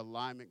pray for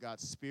alignment,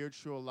 God,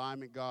 spiritual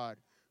alignment, God,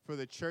 for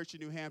the church in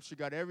New Hampshire.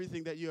 God,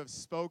 everything that you have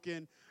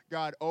spoken,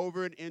 God,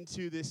 over and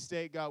into this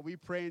state, God, we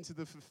pray into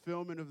the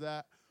fulfillment of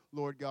that.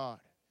 Lord God,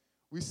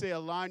 we say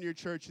align your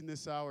church in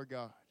this hour,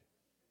 God.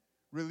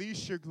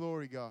 Release your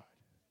glory, God.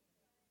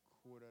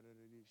 Yeah.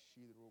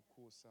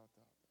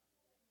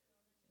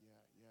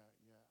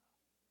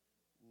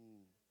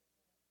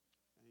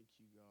 Thank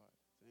you, God.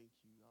 Thank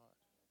you, God.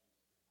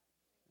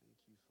 Thank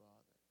you,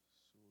 Father.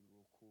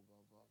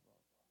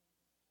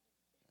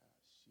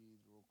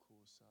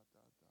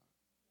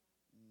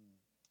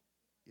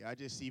 Yeah, I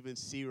just even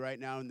see right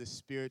now in the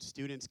spirit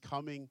students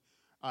coming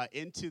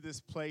into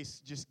this place,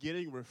 just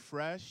getting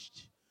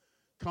refreshed,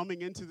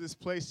 coming into this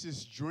place,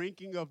 just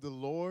drinking of the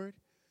Lord.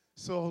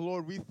 So,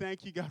 Lord, we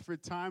thank you, God, for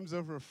times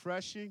of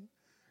refreshing.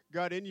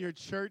 God, in your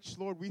church,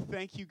 Lord, we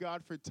thank you,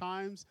 God, for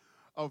times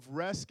of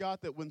rest, God,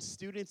 that when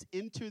students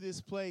enter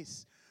this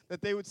place,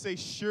 that they would say,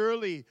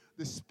 surely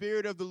the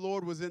Spirit of the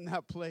Lord was in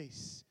that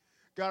place.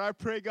 God, I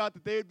pray, God,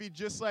 that they would be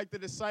just like the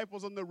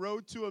disciples on the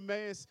road to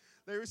Emmaus.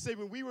 They would say,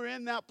 when we were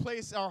in that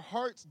place, our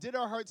hearts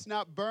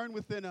not burn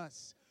within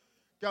us?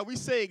 God, we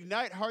say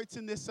ignite hearts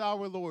in this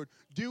hour, Lord.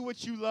 Do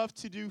what you love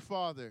to do,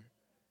 Father.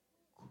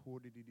 Yes,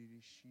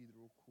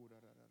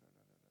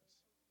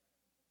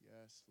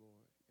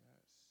 Lord.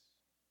 Yes.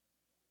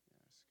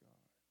 Yes,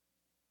 God.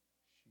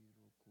 Thank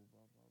you,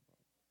 God.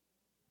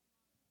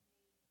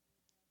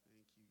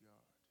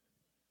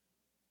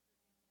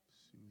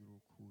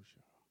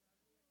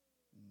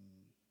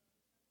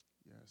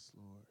 Yes,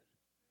 Lord.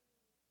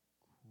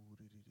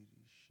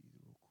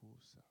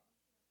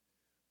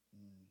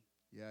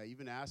 Yeah,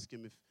 even ask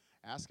him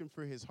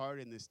for his heart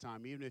in this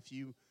time. Even if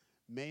you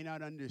may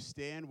not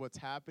understand what's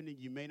happening,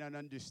 you may not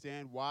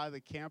understand why the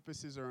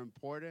campuses are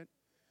important.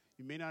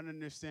 You may not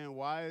understand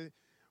why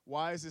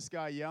is this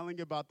guy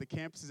yelling about the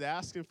campuses.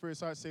 Ask him for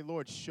his heart. Say,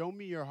 Lord, show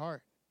me your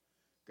heart.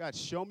 God,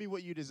 show me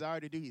what you desire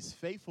to do. He's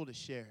faithful to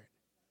share it.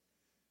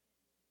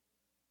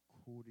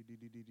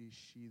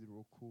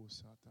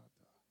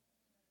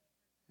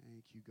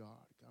 Thank you,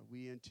 God. God,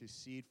 we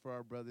intercede for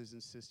our brothers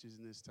and sisters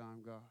in this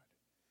time, God.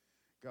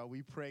 God,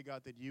 we pray,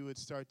 God, that you would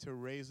start to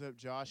raise up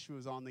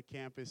Joshua's on the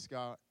campus,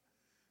 God.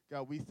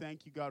 God, we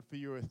thank you, God, for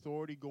your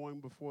authority going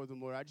before them,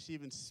 Lord. I just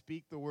even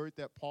speak the word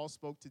that Paul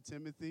spoke to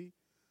Timothy.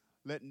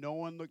 Let no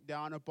one look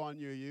down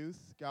upon your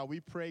youth. God, we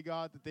pray,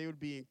 God, that they would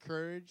be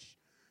encouraged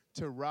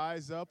to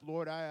rise up.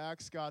 Lord, I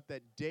ask, God,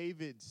 that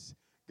David's,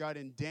 God,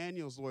 and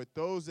Daniel's, Lord,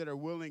 those that are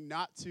willing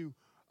not to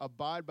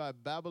abide by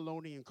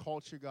Babylonian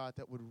culture, God,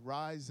 that would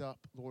rise up,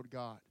 Lord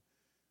God.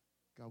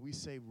 God, we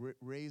say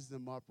raise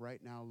them up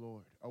right now,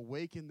 Lord.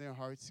 Awaken their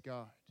hearts,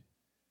 God.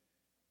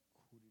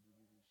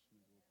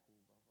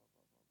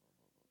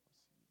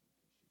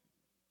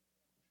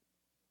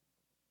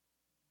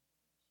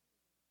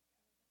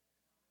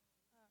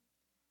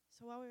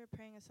 So while we were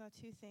praying, I saw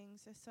two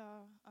things.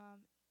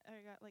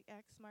 I got like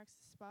X marks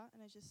the spot, and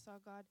I just saw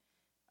God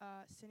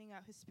sending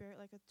out His Spirit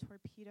like a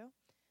torpedo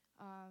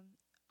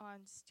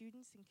on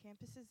students and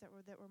campuses that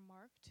were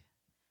marked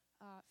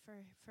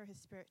for His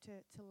Spirit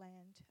to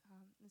land.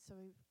 And so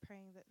we were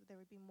praying that there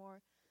would be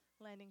more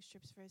landing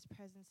strips for His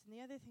presence. And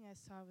the other thing I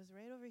saw was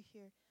right over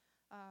here,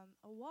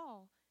 a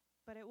wall,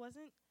 but it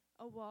wasn't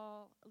a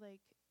wall like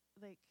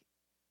the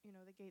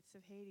gates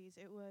of Hades.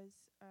 It was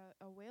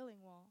a wailing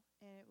wall,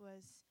 and it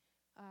was.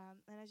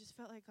 And I just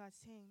felt like God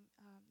saying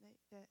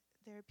that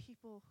there are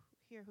people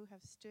here who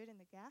have stood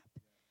in the gap,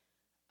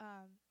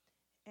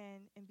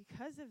 and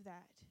because of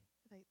that,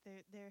 like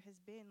there has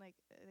been like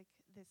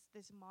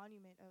this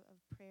monument of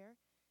prayer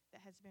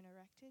that has been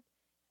erected,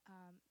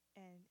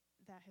 and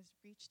that has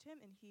reached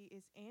Him, and He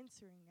is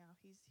answering now.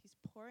 He's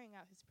pouring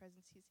out His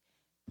presence. He's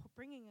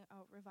bringing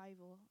out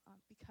revival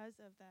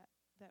because of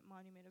that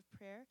monument of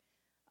prayer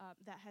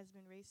that has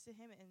been raised to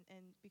Him,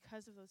 and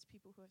because of those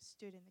people who have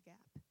stood in the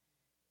gap.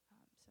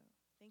 So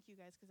thank you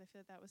guys, because I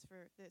feel that was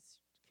for this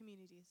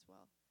community as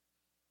well.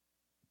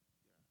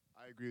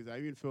 I agree with that. I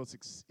even feel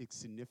it's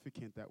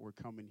significant that we're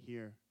coming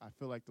here. I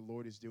feel like the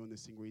Lord is doing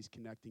this thing where He's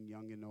connecting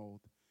young and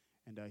old,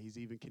 and He's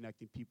even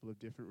connecting people of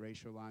different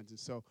racial lines. And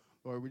so,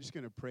 Lord, we're just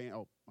going to pray.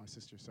 Oh, my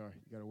sister, sorry.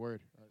 You got a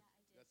word? Yeah, I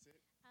did. That's it?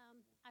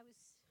 I was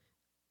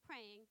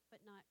praying,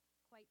 but not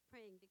quite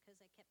praying, because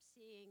I kept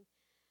seeing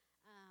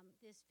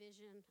this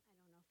vision. I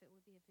don't know if it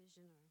would be a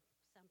vision or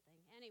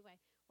something. Anyway,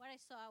 what I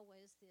saw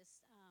was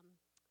this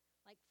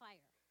like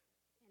fire,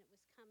 and it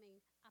was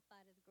coming up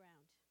out of the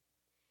ground.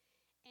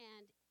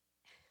 And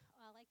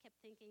all I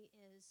kept thinking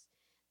is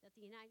that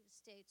the United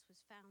States was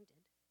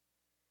founded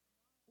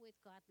with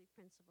godly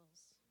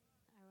principles.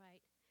 All right.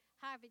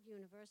 Harvard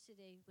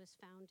University was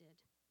founded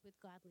with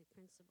godly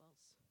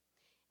principles.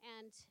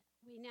 And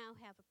we now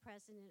have a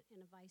president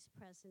and a vice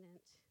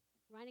president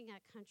running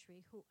our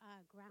country who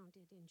are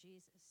grounded in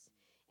Jesus.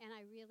 And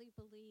I really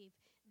believe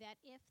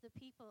that if the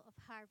people of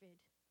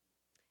Harvard,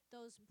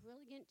 those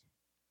brilliant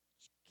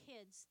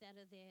kids that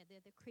are there,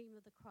 they're the cream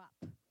of the crop,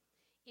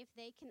 if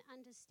they can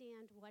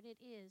understand what it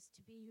is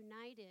to be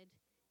united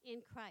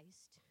in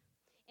Christ,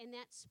 and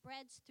that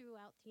spreads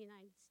throughout the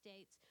United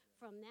States,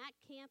 from that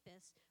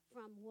campus,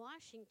 from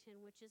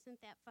Washington, which isn't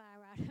that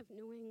far out of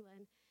New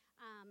England,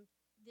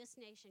 this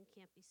nation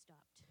can't be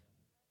stopped.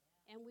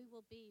 And we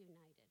will be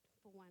united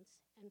for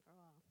once and for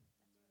all.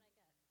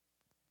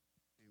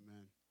 That's what I got.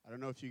 Amen. I don't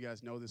know if you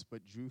guys know this,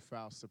 but Drew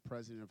Faust, the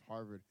president of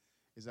Harvard,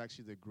 is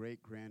actually the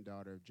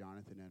great-granddaughter of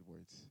Jonathan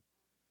Edwards.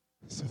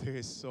 So there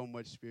is so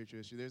much spiritual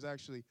history. There's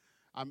actually,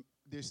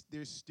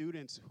 there's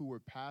students who were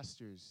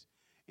pastors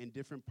in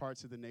different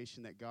parts of the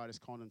nation that God has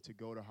called them to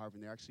go to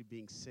Harvard. They're actually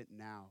being sent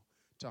now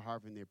to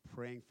Harvard, and they're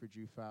praying for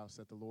Drew Faust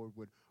that the Lord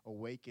would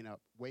awaken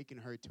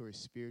her to her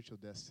spiritual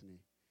destiny.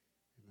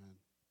 Amen.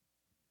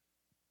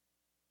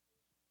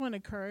 I want to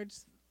encourage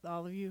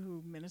all of you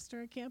who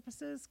minister at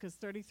campuses, because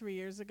 33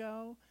 years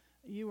ago,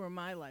 you were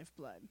my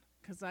lifeblood,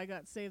 because I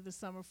got saved the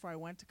summer before I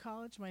went to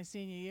college, my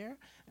senior year,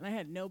 and I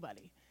had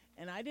nobody.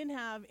 And I didn't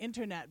have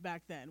internet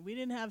back then. We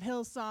didn't have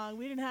Hillsong.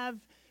 We didn't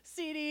have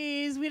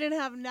CDs. We didn't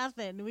have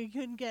nothing. We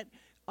couldn't get,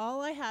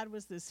 all I had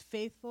was this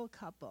faithful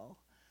couple,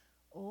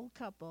 old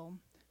couple,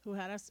 who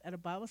had us at a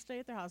Bible study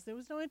at their house. There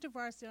was no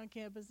InterVarsity on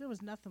campus. There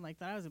was nothing like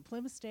that. I was in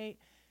Plymouth State,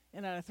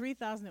 and out of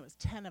 3,000, there was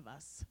 10 of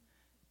us.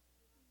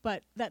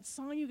 But that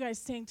song you guys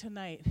sang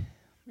tonight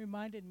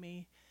reminded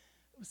me,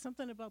 it was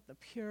something about the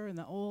pure and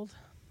the old.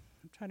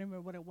 I'm trying to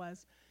remember what it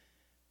was.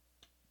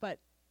 But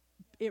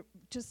it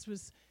just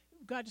was,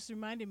 God just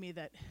reminded me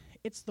that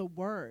it's the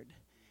word,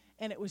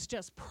 and it was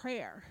just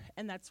prayer,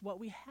 and that's what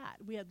we had.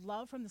 We had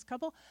love from this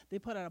couple. They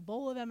put out a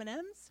bowl of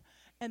M&Ms,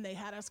 and they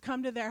had us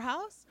come to their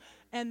house,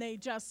 and they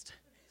just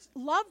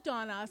loved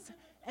on us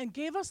and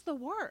gave us the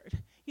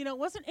word. You know, it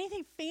wasn't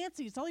anything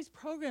fancy. It's all these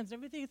programs,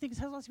 everything you think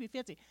has to be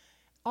fancy.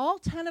 All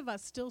 10 of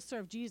us still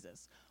serve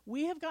Jesus.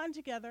 We have gotten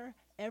together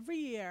every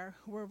year.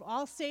 We're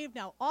all saved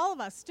now, all of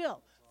us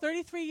still,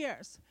 33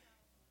 years.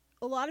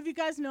 A lot of you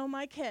guys know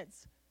my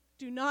kids.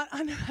 Do not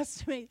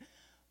underestimate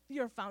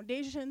your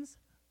foundations.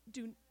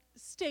 Do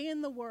stay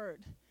in the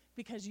word,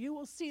 because you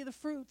will see the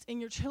fruits in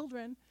your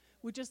children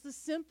with just a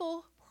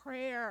simple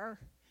prayer.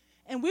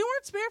 And we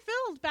weren't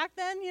spirit-filled back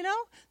then, you know.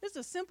 This is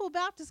a simple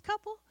Baptist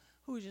couple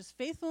who was just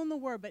faithful in the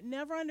word, but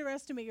never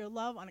underestimate your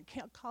love on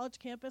a college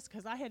campus,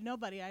 because I had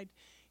nobody.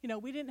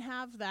 We didn't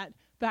have that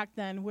back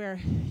then where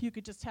you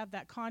could just have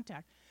that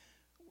contact.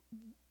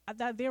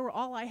 That they were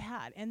all I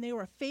had, and they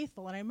were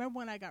faithful. And I remember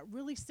when I got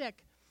really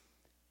sick,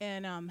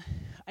 and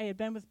I had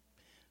been with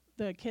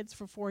the kids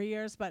for 4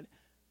 years, but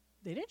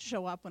They didn't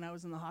show up when I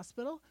was in the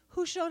hospital.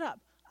 Who showed up?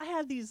 I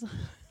had these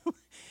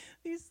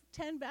these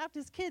 10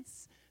 Baptist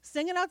kids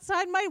singing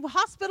outside my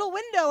hospital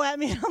window at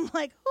me. I'm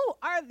like, who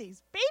are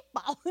these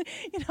people?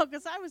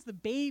 Because I was the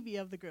baby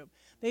of the group.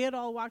 They had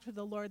all walked with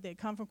the Lord. They had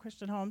come from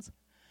Christian homes.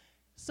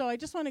 So I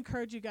just want to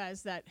encourage you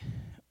guys that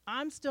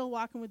I'm still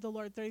walking with the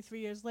Lord 33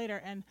 years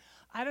later, and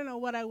I don't know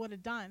what I would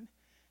have done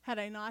had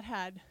I not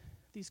had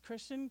these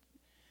Christian,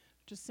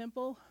 just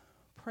simple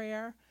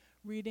prayer,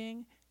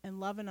 reading, and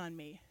loving on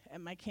me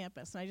at my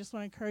campus. And I just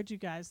want to encourage you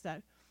guys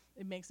that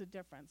it makes a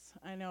difference.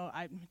 I know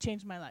it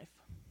changed my life.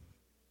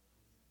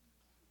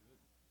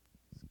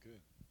 That's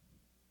good.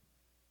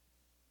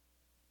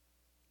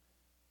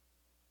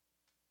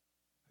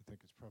 I think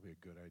it's probably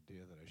a good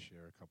idea that I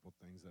share a couple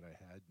things that I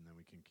had, and then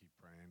we can keep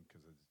praying,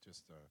 because it's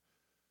just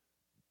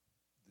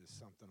there's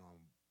something on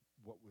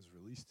what was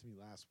released to me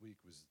last week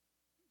was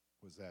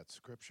that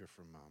scripture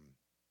from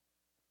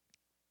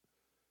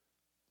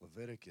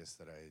Leviticus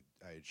that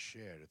I had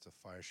shared. It's a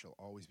fire shall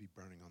always be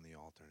burning on the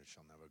altar, and it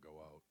shall never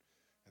go out.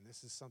 And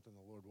this is something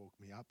the Lord woke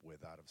me up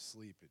with out of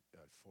sleep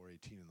at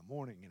 4:18 in the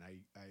morning, and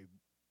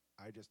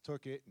I just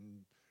took it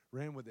and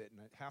ran with it.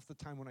 And half the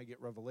time when I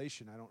get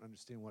revelation, I don't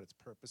understand what its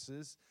purpose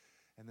is.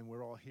 And then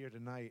we're all here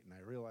tonight, and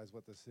I realize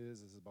what this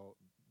is about,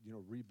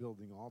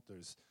 rebuilding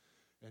altars.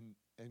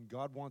 And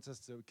God wants us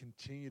to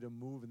continue to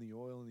move in the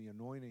oil and the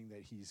anointing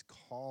that He's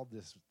called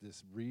this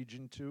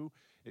region to,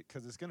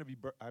 because it's going to be,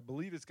 I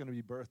believe it's going to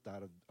be birthed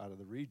out of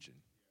the region,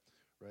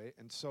 right?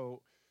 And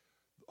so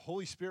the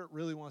Holy Spirit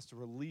really wants to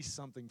release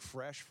something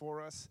fresh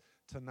for us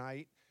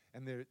tonight.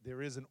 And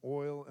there is an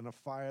oil and a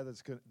fire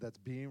that's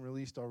being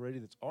released already.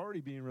 That's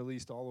already being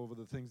released all over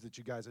the things that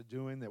you guys are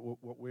doing, that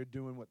what we're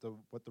doing, what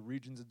the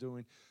regions are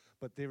doing.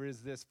 But there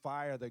is this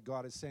fire that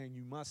God is saying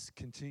you must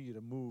continue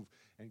to move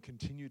and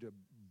continue to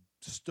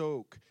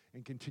stoke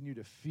and continue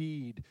to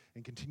feed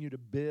and continue to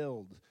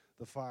build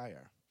the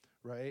fire,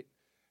 right?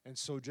 And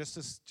so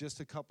just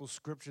a couple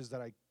scriptures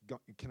that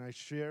can I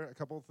share a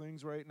couple of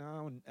things right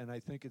now? And I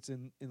think it's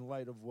in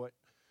light of what.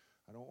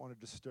 I don't want to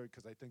disturb,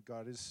 because I think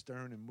God is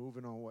stirring and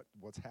moving on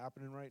what's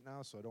happening right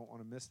now, so I don't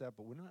want to miss that.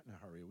 But we're not in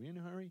a hurry. Are we in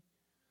a hurry?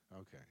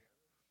 Okay.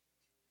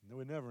 No,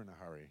 we're never in a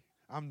hurry.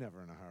 I'm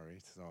never in a hurry.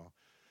 So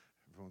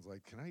everyone's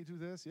like, can I do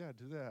this? Yeah,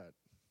 do that.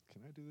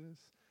 Can I do this?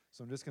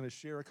 So I'm just going to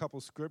share a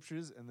couple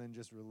scriptures and then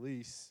just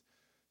release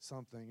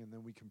something, and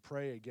then we can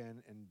pray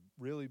again, and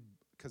really,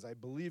 because I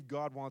believe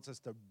God wants us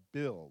to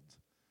build.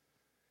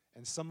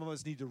 And some of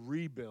us need to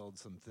rebuild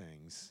some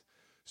things,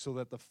 so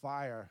that the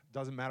fire,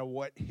 doesn't matter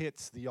what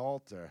hits the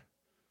altar.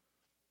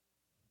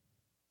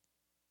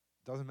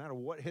 Doesn't matter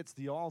what hits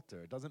the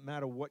altar. It doesn't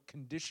matter what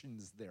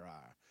conditions there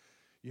are.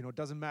 It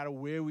doesn't matter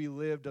where we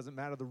live. Doesn't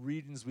matter the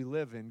regions we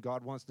live in.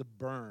 God wants to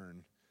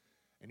burn.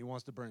 And He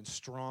wants to burn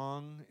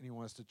strong, and He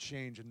wants to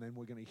change. And then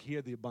we're going to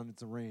hear the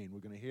abundance of rain. We're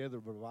going to hear the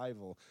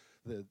revival,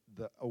 the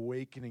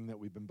awakening that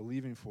we've been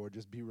believing for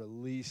just be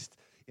released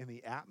in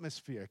the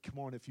atmosphere. Come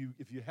on, if you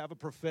have a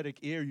prophetic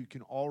ear, you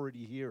can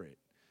already hear it.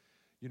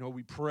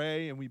 We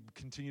pray and we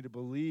continue to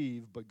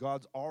believe, but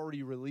God's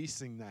already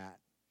releasing that,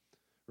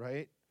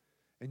 right?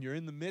 And you're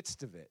in the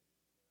midst of it.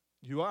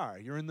 You are.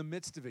 You're in the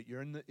midst of it.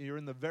 You're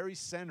in the very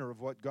center of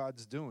what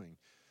God's doing.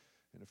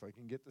 And if I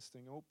can get this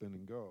thing open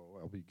and go,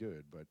 I'll be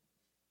good. But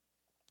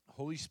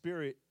Holy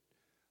Spirit,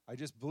 I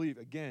just believe,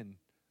 again,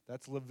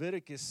 that's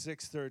Leviticus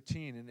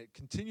 6:13, and it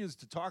continues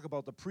to talk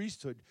about the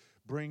priesthood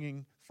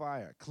bringing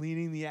fire,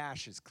 cleaning the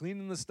ashes,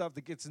 cleaning the stuff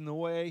that gets in the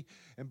way,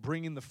 and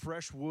bringing the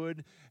fresh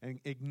wood and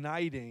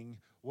igniting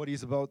what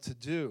He's about to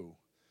do.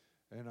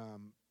 And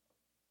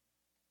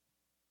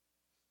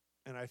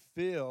I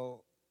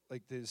feel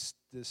like there's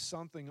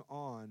something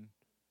on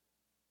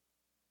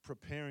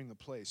preparing the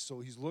place. So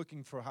He's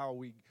looking for how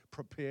we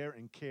prepare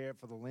and care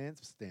for the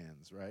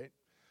lampstands, right?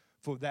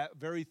 For that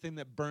very thing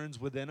that burns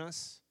within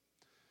us.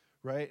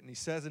 Right? And He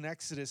says in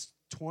Exodus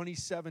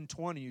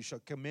 27:20, you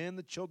shall command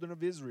the children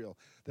of Israel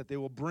that they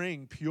will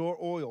bring pure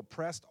oil,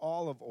 pressed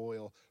olive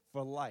oil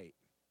for light.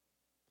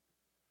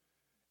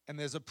 And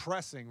there's a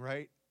pressing,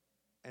 right?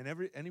 And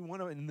anyone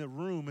in the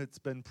room, it's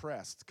been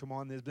pressed. Come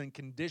on, there's been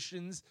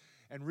conditions,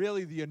 and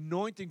really the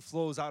anointing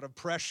flows out of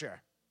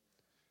pressure.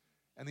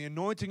 And the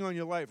anointing on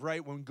your life,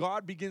 right? When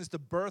God begins to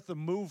birth a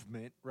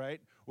movement,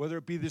 right? Whether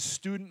it be the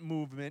student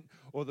movement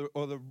or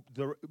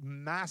the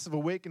massive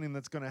awakening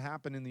that's going to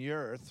happen in the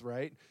earth,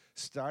 right?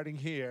 Starting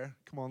here.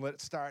 Come on, let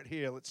it start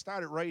here. Let's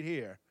start it right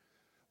here.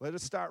 Let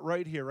it start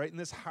right here, right in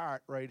this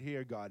heart right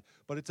here, God.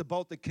 But it's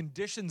about the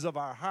conditions of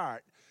our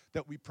heart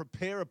that we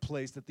prepare a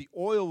place that the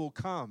oil will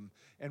come.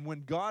 And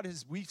when God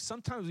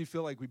sometimes we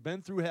feel like we've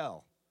been through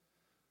hell.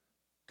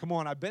 Come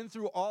on, I've been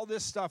through all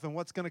this stuff, and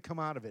what's going to come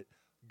out of it?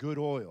 Good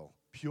oil.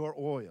 Pure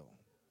oil.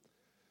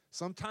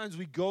 Sometimes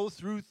we go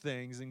through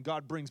things and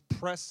God brings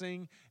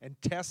pressing and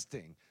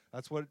testing.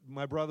 That's what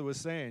my brother was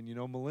saying.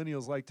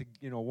 Millennials like to,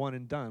 one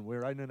and done.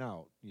 We're in and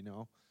out,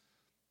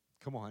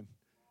 Come on.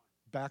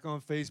 Back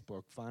on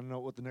Facebook, finding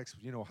out what the next,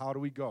 how do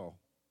we go?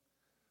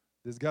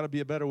 There's got to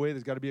be a better way.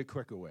 There's got to be a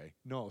quicker way.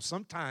 No,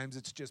 sometimes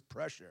it's just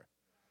pressure.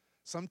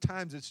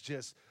 Sometimes it's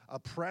just a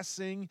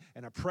pressing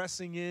and a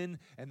pressing in,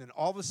 and then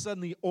all of a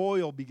sudden the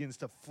oil begins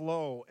to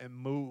flow and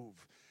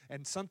move.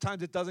 And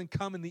sometimes it doesn't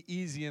come in the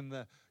easy and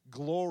the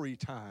glory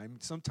time.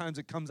 Sometimes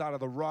it comes out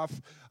of the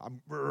rough.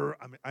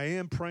 I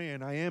am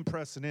praying, I am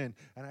pressing in,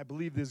 and I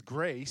believe there's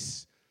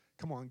grace.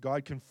 Come on,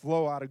 God can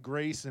flow out of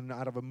grace and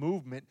out of a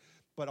movement,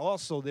 but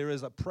also there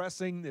is a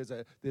pressing, there's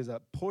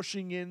a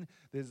pushing in,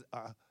 there's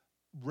a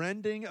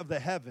rending of the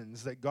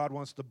heavens that God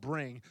wants to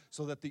bring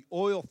so that the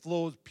oil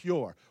flows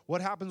pure. What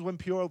happens when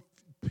pure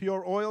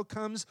oil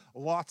comes?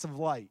 Lots of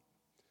light.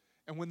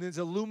 And when there's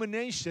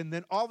illumination,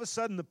 then all of a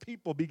sudden the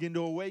people begin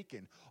to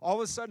awaken. All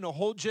of a sudden a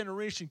whole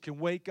generation can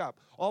wake up.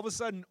 All of a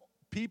sudden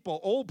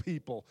old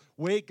people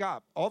wake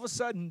up. All of a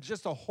sudden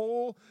just a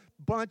whole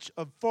bunch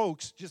of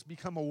folks just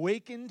become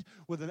awakened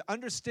with an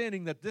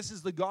understanding that this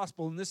is the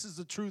gospel and this is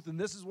the truth and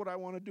this is what I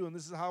want to do and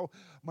this is how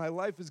my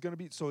life is going to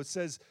be. So it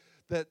says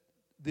that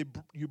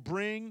you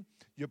bring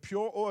your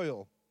pure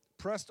oil,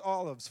 pressed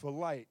olives for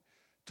light,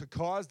 to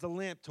cause the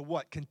lamp to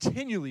what?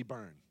 Continually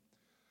burn.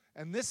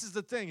 And this is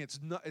the thing. It's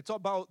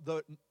about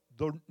the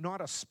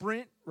not a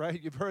sprint, right?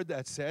 You've heard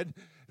that said.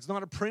 It's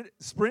not a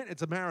sprint,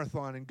 it's a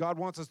marathon. And God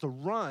wants us to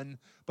run,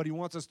 but he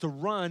wants us to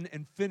run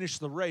and finish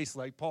the race,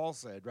 like Paul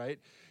said, right?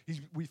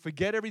 We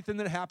forget everything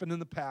that happened in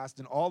the past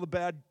and all the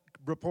bad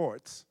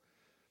reports,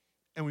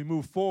 and we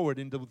move forward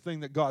into the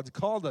thing that God's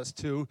called us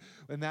to,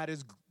 and that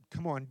is,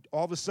 come on,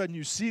 all of a sudden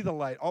you see the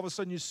light. All of a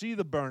sudden you see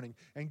the burning.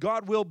 And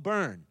God will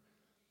burn.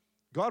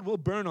 God will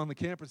burn on the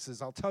campuses.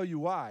 I'll tell you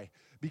why.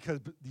 Because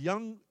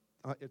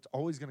it's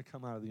always going to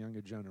come out of the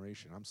younger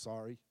generation. I'm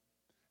sorry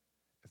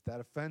if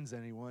that offends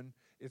anyone.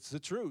 It's the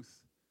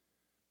truth.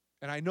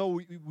 And I know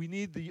we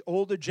need the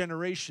older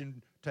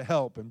generation to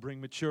help and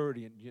bring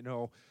maturity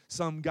and,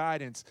 some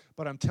guidance.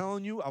 But I'm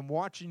telling you, I'm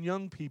watching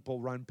young people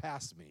run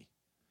past me.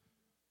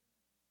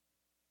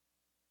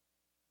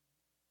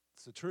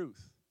 It's the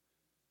truth.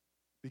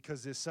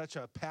 Because there's such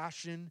a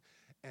passion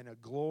and a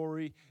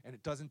glory, and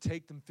it doesn't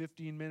take them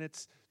 15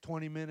 minutes,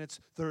 20 minutes,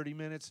 30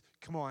 minutes.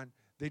 Come on,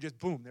 they just,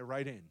 boom, they're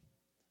right in.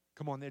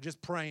 Come on, they're just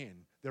praying.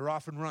 They're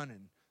off and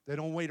running. They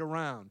don't wait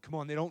around. Come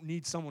on, they don't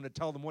need someone to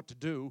tell them what to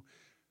do.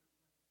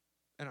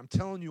 And I'm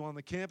telling you, on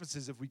the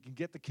campuses, if we can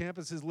get the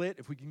campuses lit,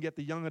 if we can get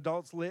the young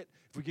adults lit,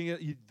 if we can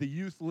get the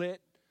youth lit,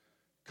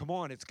 come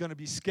on, it's going to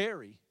be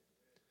scary.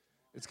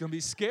 It's going to be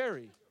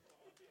scary.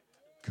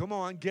 Come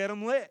on, get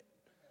them lit.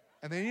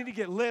 And they need to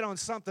get lit on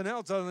something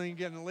else other than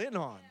getting lit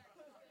on.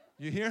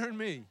 You hearing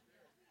me?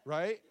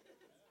 Right?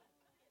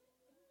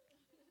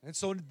 And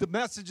so the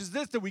message is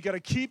this, that we got to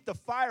keep the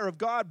fire of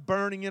God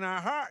burning in our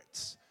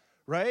hearts.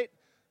 Right?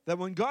 That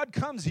when God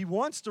comes, he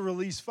wants to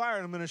release fire.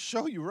 And I'm going to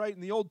show you right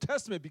in the Old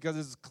Testament because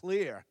it's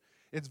clear.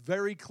 It's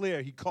very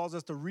clear. He calls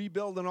us to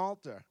rebuild an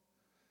altar.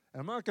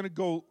 And I'm not going to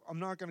go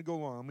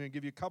long. I'm going to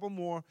give you a couple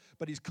more.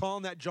 But he's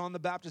calling that John the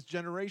Baptist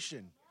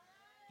generation.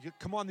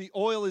 Come on, the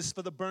oil is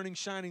for the burning,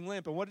 shining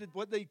lamp. And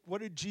what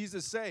did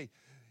Jesus say?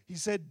 He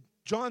said,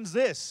 John's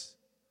this.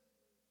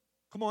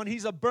 Come on,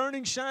 he's a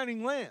burning,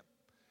 shining lamp.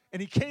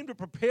 And he came to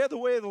prepare the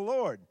way of the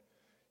Lord.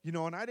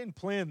 And I didn't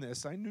plan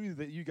this. I knew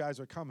that you guys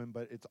are coming,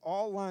 but it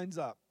all lines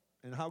up.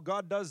 And how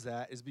God does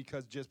that is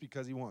just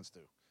because he wants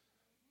to.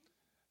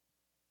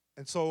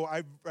 And so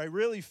I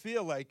really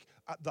feel like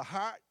the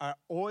heart, our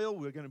oil,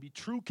 we're going to be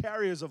true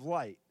carriers of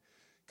light.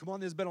 Come on,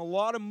 there's been a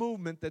lot of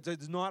movement that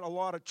there's not a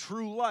lot of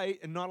true light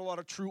and not a lot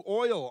of true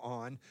oil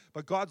on,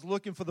 but God's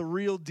looking for the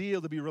real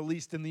deal to be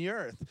released in the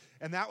earth,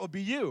 and that would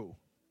be you.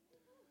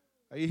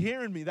 Are you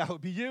hearing me? That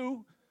would be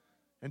you.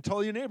 And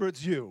tell your neighbor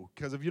it's you,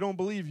 because if you don't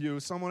believe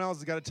you, someone else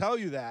has got to tell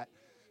you that.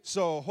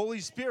 So, Holy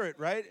Spirit,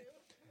 right?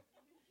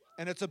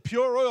 And it's a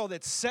pure oil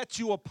that sets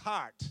you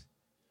apart.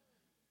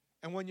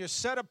 And when you're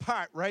set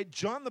apart, right,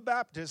 John the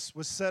Baptist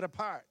was set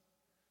apart.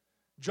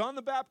 John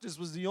the Baptist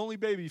was the only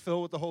baby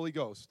filled with the Holy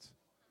Ghost.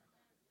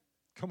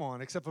 Come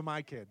on, except for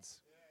my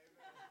kids.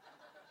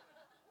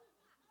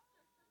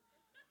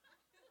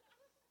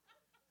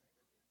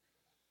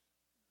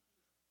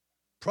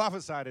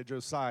 Prophesy to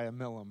Josiah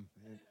Millum.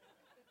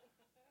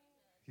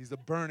 He's the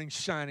burning,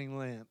 shining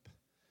lamp.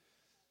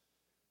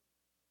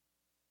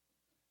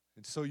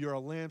 And so you're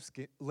a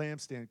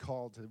lampstand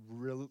called to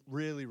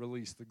really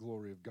release the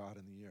glory of God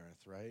in the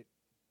earth, right?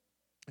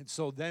 And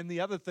so then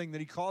the other thing that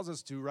he calls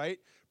us to, right?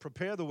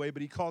 Prepare the way,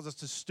 but he calls us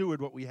to steward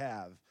what we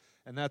have.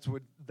 And that's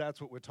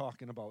what we're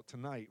talking about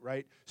tonight,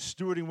 right?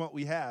 Stewarding what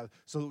we have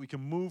so that we can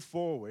move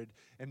forward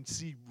and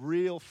see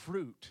real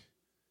fruit.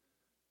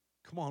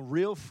 Come on,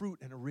 real fruit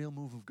and a real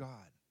move of God.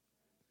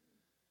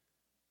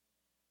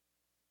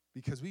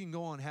 Because we can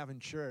go on having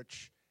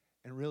church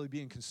and really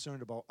being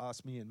concerned about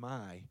us, me, and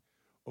my,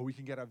 or we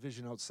can get our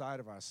vision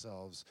outside of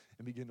ourselves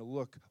and begin to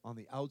look on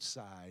the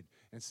outside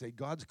and say,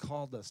 God's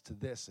called us to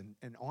this.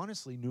 And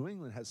honestly, New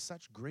England has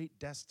such great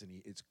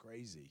destiny, it's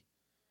crazy.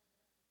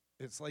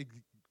 It's like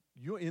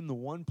you're in the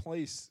one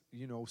place,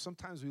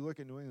 sometimes we look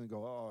at New England and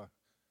go, oh,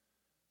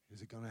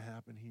 is it going to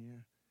happen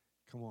here?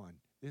 Come on,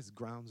 this is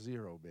ground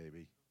zero,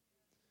 baby.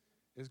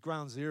 It's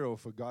ground zero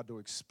for God to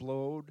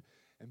explode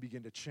and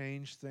begin to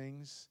change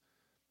things.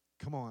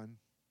 Come on.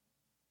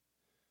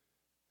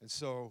 And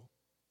so,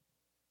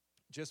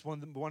 just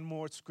one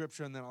more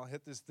scripture, and then I'll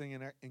hit this thing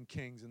in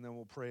Kings, and then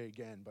we'll pray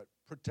again. But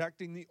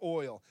protecting the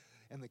oil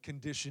and the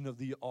condition of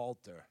the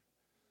altar.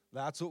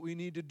 That's what we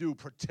need to do.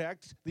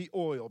 Protect the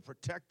oil.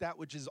 Protect that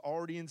which is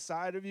already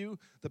inside of you,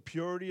 the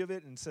purity of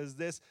it. And it says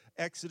this,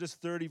 Exodus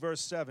 30,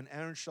 verse 7,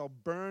 Aaron shall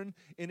burn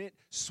in it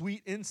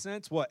sweet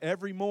incense, what?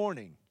 Every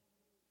morning.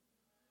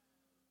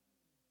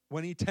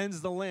 When he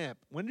tends the lamp.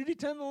 When did he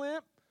tend the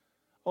lamp?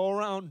 Oh,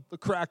 around the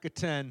crack of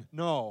 10.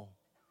 No.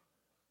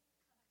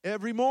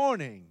 Every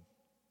morning.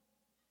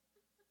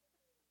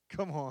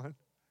 Come on.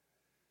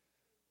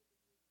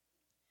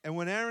 And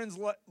when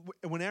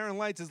Aaron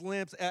lights his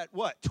lamps at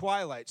what?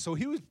 Twilight. So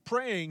he was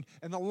praying,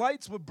 and the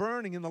lights were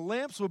burning, and the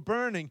lamps were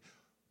burning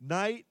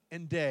night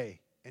and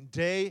day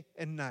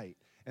and night.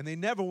 And they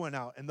never went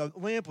out. And the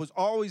lamp was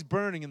always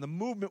burning, and the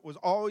movement was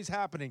always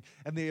happening.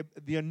 And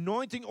the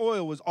anointing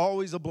oil was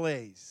always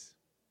ablaze.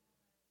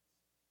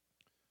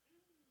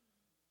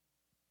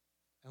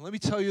 And let me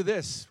tell you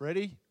this,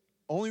 ready?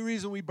 Only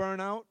reason we burn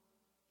out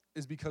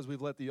is because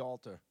we've let the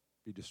altar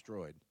be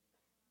destroyed.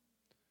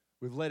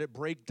 We've let it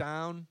break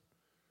down.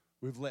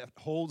 We've left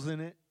holes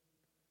in it.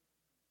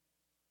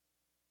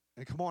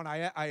 And come on,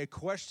 I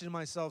question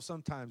myself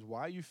sometimes,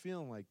 why are you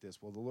feeling like this?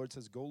 Well, the Lord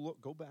says,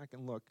 go back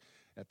and look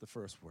at the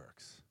first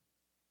works.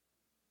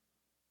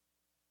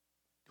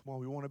 Come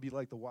on, we want to be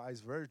like the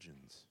wise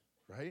virgins,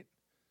 right?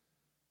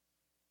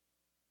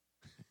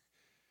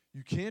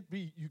 You can't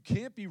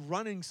be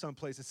running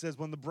someplace. It says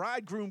when the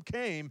bridegroom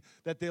came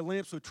that their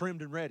lamps were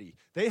trimmed and ready.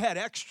 They had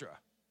extra.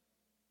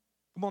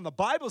 Come on, the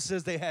Bible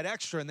says they had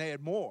extra and they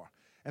had more.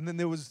 And then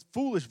there was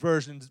foolish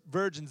virgins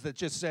that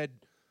just said,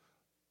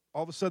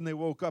 all of a sudden they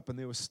woke up and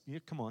they were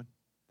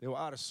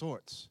out of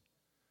sorts.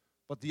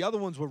 But the other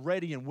ones were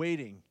ready and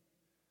waiting.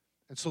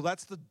 And so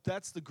that's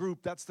the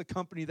group, that's the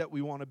company that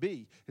we want to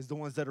be, is the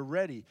ones that are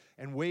ready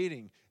and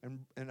waiting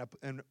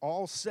and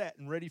all set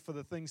and ready for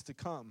the things to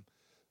come.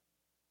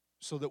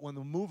 So that when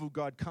the move of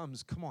God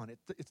comes, come on, it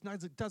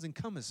doesn't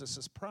come as a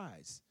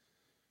surprise.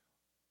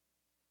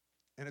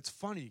 And it's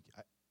funny,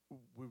 I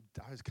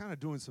was kind of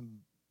doing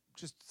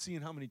just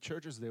seeing how many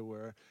churches there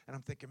were, and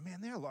I'm thinking,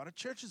 man, there are a lot of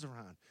churches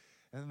around.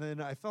 And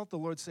then I felt the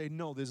Lord say,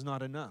 no, there's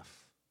not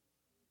enough.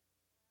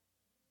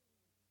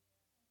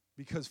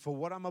 Because for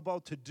what I'm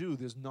about to do,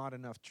 there's not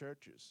enough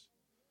churches.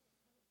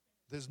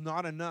 There's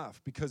not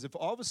enough. Because if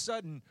all of a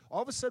sudden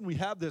we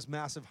have this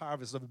massive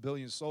harvest of 1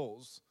 billion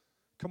souls,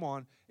 come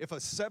on, if a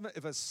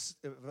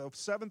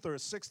seventh or a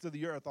sixth of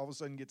the earth all of a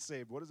sudden gets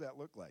saved, what does that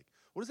look like?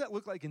 What does that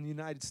look like in the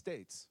United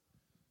States?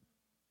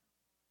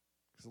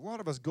 Because a lot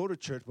of us go to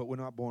church, but we're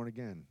not born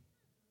again.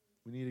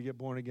 We need to get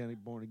born again.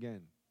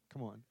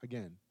 Come on,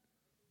 again.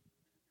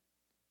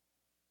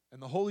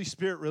 And the Holy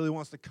Spirit really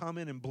wants to come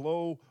in and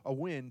blow a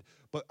wind,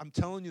 but I'm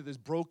telling you, there's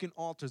broken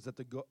altars that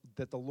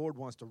the Lord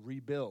wants to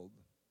rebuild.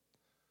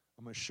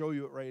 I'm going to show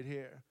you it right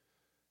here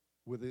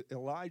with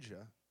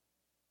Elijah.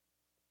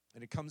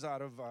 And it comes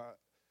out of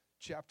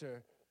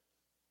chapter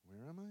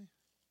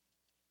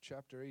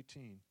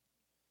 18.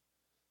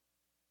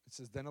 It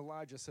says, then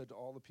Elijah said to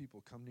all the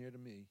people, come near to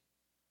me.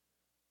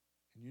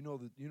 And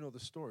you know the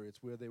story.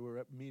 It's where they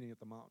were meeting at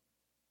the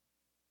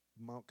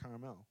Mount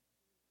Carmel,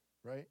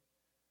 right?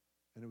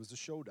 And it was a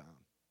showdown.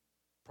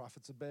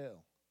 Prophets of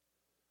Baal.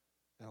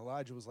 And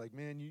Elijah was like,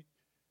 man,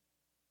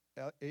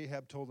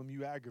 Ahab told him,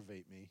 you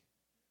aggravate me.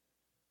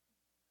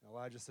 And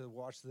Elijah said,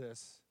 watch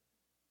this.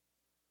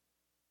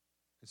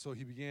 And so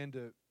he began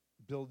to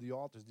build the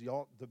altars.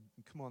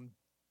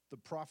 The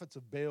prophets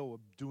of Baal were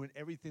doing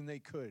everything they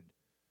could.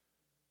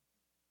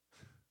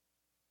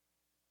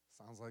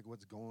 Sounds like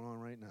what's going on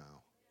right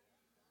now.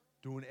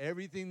 Doing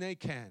everything they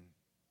can.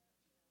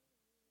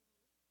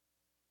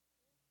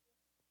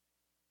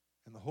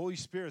 And the Holy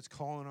Spirit's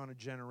calling on a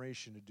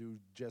generation to do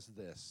just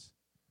this.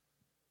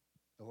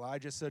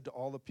 Elijah said to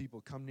all the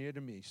people, come near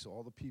to me. So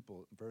all the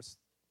people, verse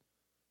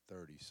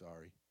 18:30.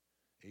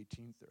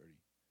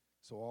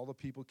 So all the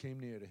people came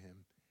near to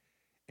him,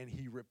 and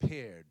he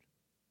repaired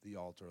the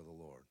altar of the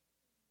Lord.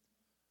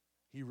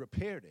 He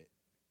repaired it.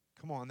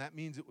 Come on, that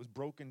means it was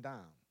broken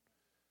down.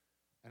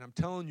 And I'm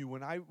telling you,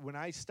 when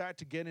I start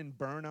to get in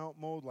burnout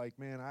mode, like,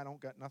 man, I don't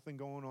got nothing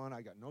going on,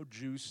 I got no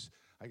juice,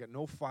 I got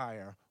no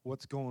fire,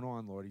 what's going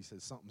on, Lord? He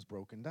says, something's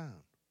broken down.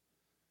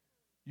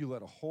 You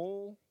let a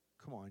hole,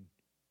 come on,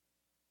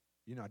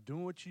 you're not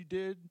doing what you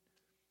did,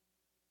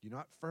 you're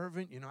not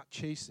fervent, you're not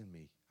chasing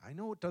me. I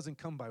know it doesn't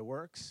come by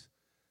works,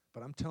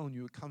 but I'm telling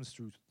you, it comes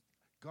through.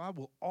 God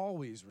will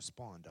always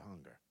respond to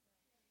hunger.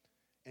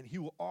 And he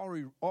will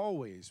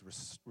always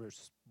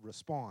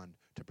respond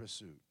to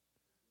pursuit.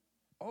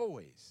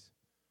 Always.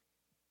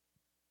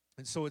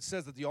 And so it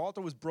says that the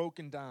altar was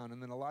broken down,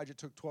 and then Elijah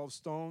took 12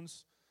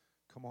 stones.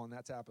 Come on,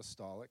 that's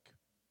apostolic.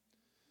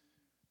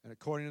 And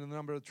according to the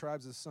number of the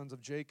tribes of the sons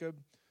of Jacob,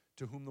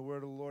 to whom the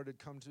word of the Lord had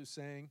come to,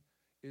 saying,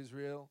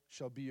 Israel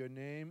shall be your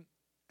name.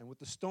 And with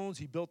the stones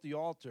he built the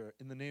altar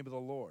in the name of the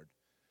Lord.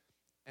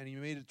 And he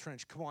made a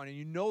trench. Come on, and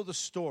you know the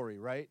story,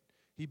 right?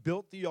 He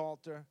built the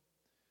altar,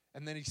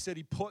 And then he said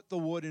he put the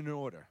wood in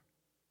order.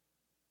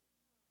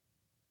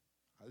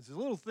 There's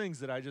little things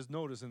that I just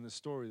noticed in this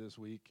story this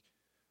week.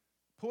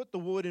 Put the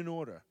wood in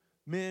order.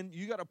 Man,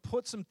 you got to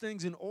put some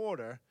things in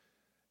order,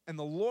 and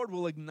the Lord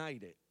will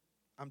ignite it.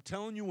 I'm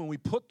telling you, when we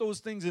put those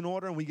things in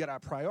order and we get our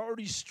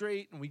priorities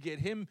straight and we get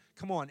him,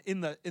 come on,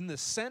 in the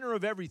center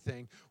of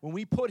everything, when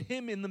we put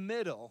him in the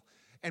middle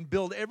and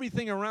build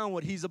everything around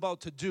what he's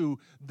about to do,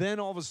 then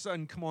all of a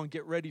sudden, come on,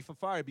 get ready for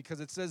fire. Because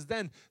it says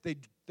then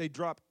they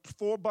dropped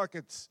 4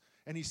 buckets,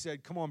 and he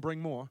said, come on, bring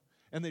more.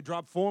 And they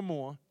dropped 4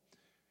 more.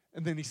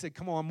 And then he said,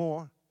 come on,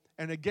 more.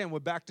 And again, we're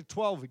back to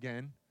 12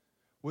 again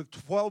with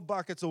 12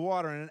 buckets of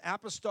water and an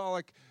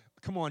apostolic,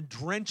 come on,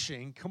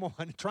 drenching, come on,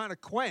 trying to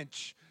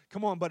quench.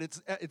 Come on, but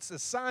it's a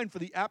sign for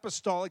the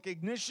apostolic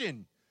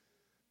ignition.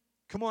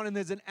 Come on, and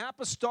there's an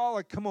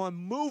apostolic, come on,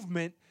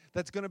 movement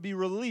that's going to be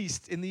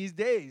released in these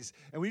days.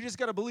 And we just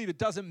got to believe it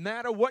doesn't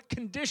matter what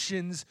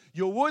conditions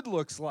your wood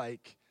looks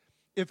like.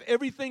 If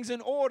everything's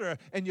in order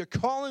and you're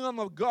calling on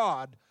the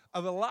God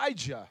of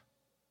Elijah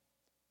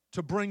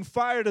to bring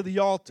fire to the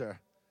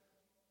altar,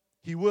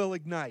 he will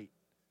ignite.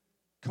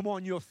 Come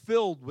on, you're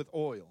filled with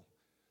oil.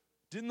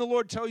 Didn't the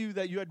Lord tell you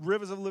that you had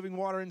rivers of living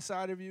water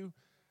inside of you?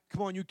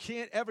 Come on, you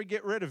can't ever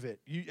get rid of it.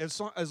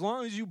 As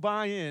long as you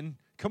buy in,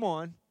 come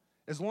on,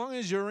 as long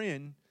as you're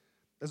in,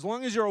 as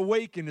long as you're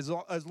awakened,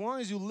 as long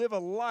as you live a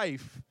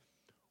life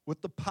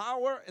with the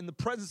power and the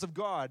presence of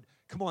God,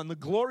 come on, the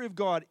glory of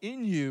God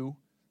in you,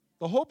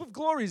 the hope of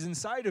glory is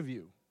inside of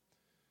you.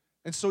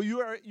 And so you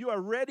are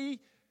ready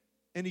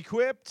and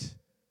equipped.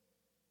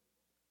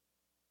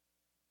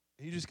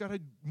 You just got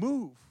to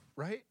move,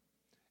 right?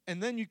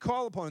 And then you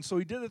call upon him. So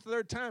he did it the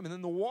 3rd time, and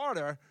then the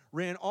water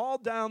ran all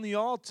down the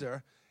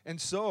altar, and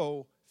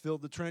so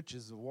filled the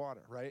trenches of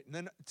water, right? And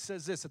then it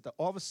says this,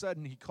 all of a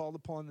sudden he called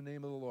upon the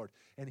name of the Lord,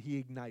 and he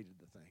ignited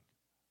the thing.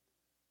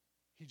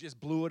 He just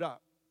blew it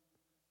up.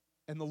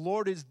 And the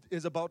Lord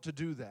is about to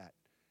do that.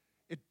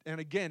 And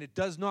again, it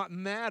does not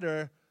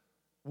matter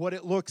what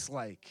it looks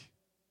like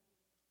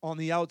on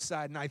the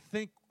outside. And I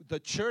think the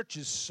church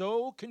is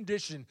so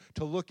conditioned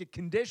to look at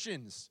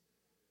conditions.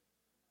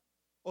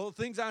 Oh,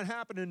 things aren't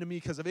happening to me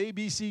because of A,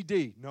 B, C,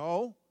 D.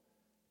 No.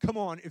 Come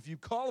on, if you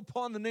call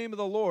upon the name of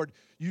the Lord,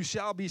 you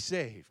shall be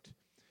saved.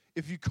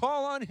 If you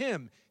call on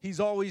him, he's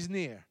always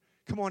near.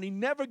 Come on, he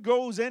never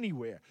goes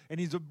anywhere. And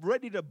he's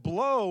ready to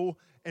blow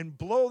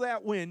that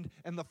wind,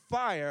 and the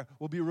fire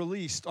will be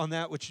released on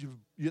that which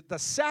the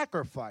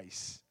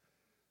sacrifice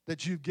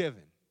that you've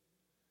given.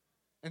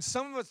 And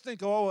some of us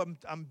think, oh,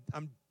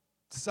 I'm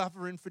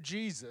suffering for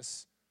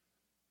Jesus.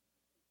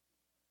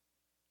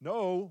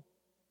 No.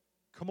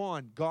 Come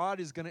on,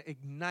 God is going to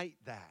ignite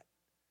that.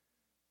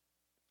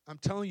 I'm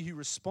telling you, he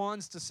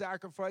responds to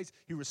sacrifice.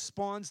 He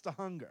responds to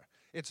hunger.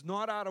 It's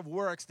not out of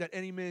works that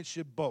any man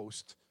should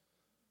boast.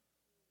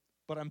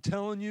 But I'm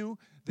telling you,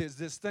 there's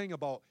this thing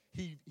about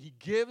he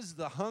gives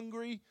the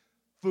hungry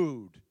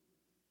food.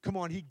 Come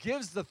on, he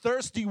gives the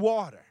thirsty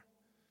water.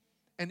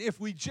 And if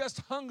we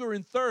just hunger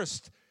and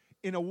thirst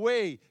in a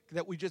way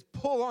that we just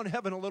pull on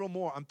heaven a little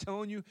more, I'm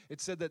telling you, it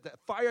said that the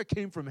fire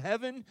came from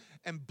heaven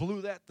and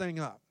blew that thing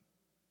up.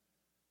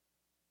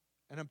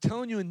 And I'm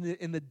telling you,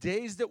 in the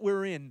days that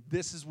we're in,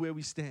 this is where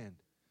we stand.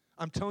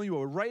 I'm telling you,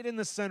 we're right in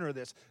the center of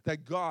this,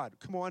 that God,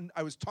 come on,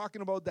 I was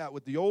talking about that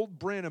with the old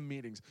Branham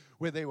meetings,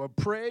 where they would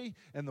pray,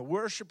 and the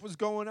worship was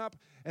going up,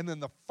 and then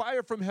the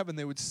fire from heaven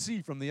they would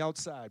see from the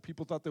outside.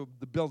 People thought the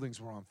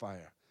buildings were on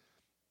fire.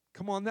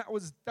 Come on, that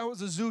was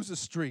Azusa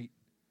Street.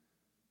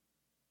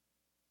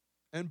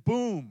 And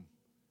boom,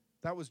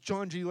 that was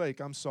John G.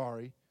 Lake, I'm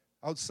sorry,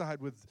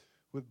 outside with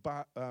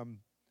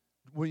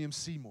William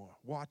Seymour,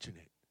 watching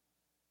it.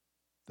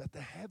 That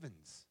the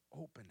heavens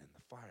opened and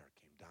the fire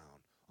came down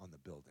on the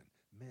building.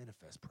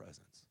 Manifest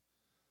presence.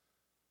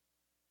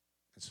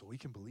 And so we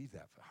can believe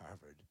that for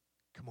Harvard.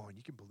 Come on,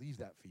 you can believe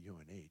that for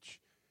UNH.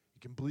 You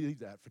can believe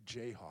that for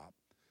J-Hop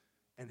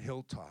and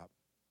Hilltop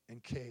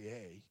and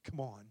KA. Come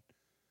on.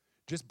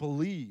 Just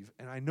believe,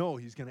 and I know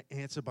he's going to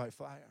answer by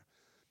fire.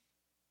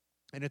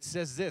 And it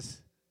says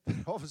this, that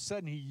all of a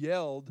sudden he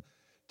yelled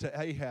to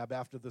Ahab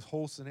after this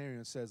whole scenario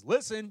and says,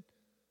 listen,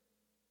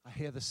 I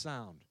hear the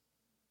sound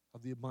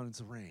of the abundance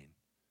of rain.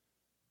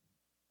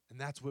 And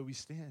that's where we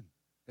stand.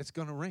 It's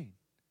going to rain.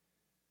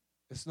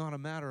 It's not a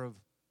matter of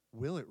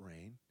will it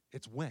rain,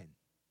 it's when.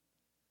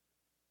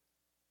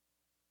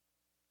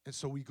 And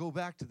so we go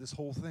back to this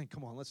whole thing.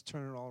 Come on, let's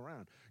turn it all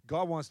around.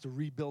 God wants to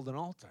rebuild an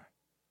altar.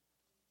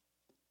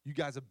 You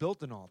guys have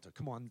built an altar.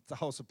 Come on, it's the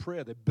house of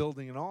prayer. They're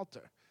building an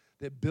altar.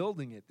 They're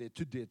building it. They're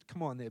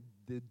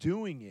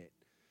doing it.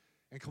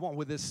 And come on,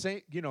 with this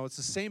same, it's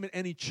the same in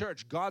any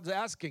church. God's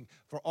asking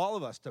for all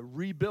of us to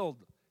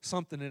rebuild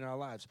something in our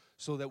lives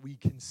so that we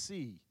can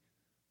see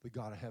the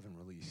God of heaven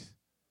release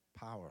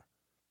power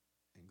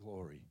and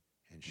glory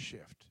and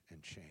shift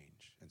and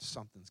change, and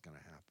something's going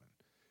to happen.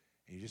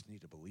 And you just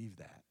need to believe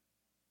that.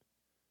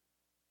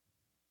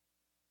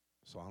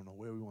 So I don't know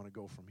where we want to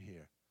go from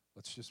here.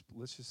 Let's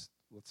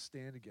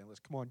stand again. Let's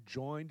come on,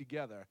 join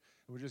together,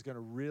 and we're just going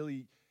to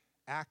really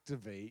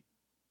activate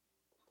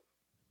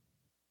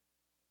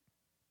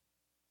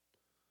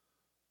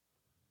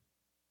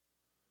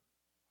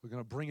We're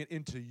going to bring it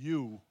into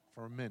you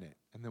for a minute,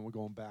 and then we're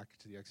going back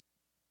to the So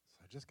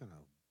I'm just going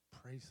to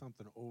pray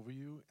something over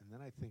you, and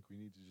then I think we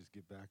need to just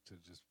get back to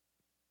just,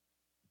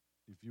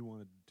 if you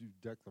want to do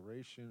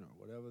declaration or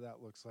whatever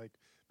that looks like,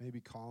 maybe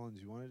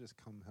Collins, you want to just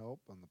come help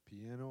on the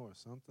piano or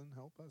something,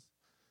 help us?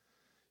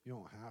 You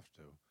don't have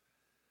to.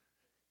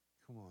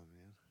 Come on,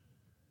 man.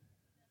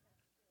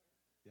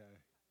 Yeah,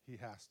 he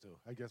has to.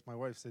 I guess my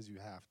wife says you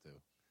have to.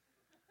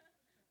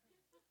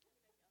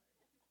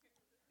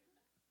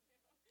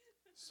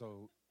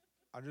 So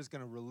I'm just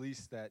going to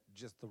release that,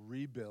 just the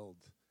rebuild,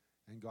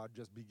 and God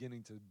just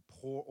beginning to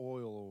pour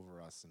oil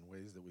over us in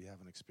ways that we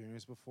haven't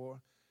experienced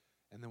before.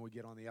 And then we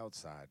get on the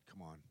outside.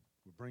 Come on.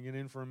 We bring it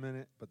in for a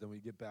minute, but then we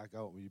get back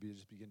out. We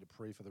just begin to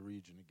pray for the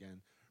region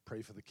again,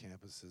 pray for the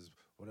campuses,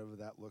 whatever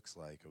that looks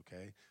like,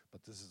 okay?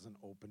 But this is an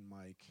open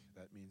mic.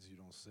 That means you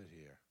don't sit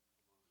here.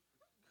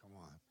 Come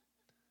on.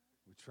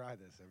 We try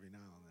this every now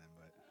and then,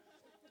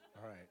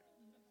 but all right.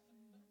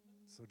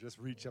 So just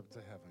reach up to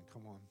heaven.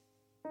 Come on.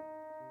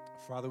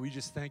 Father, we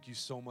just thank you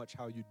so much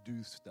how you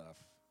do stuff.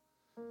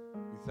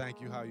 We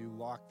thank you how you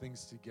lock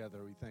things together.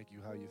 We thank you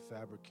how you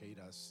fabricate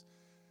us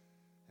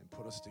and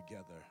put us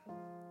together.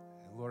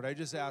 And Lord, I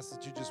just ask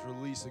that you just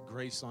release a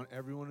grace on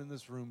everyone in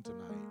this room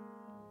tonight,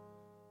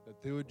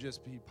 that there would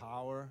just be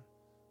power,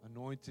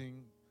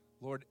 anointing.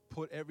 Lord,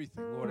 put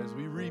everything, Lord, as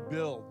we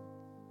rebuild.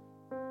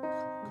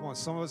 Come on,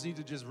 some of us need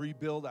to just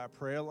rebuild our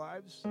prayer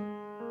lives.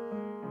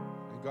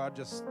 And God,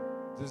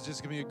 there's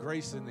just going to be a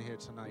grace in here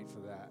tonight for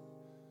that.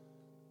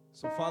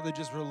 So, Father,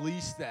 just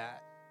release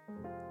that.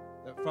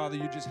 That, Father,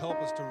 you just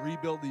help us to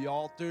rebuild the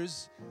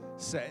altars,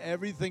 set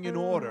everything in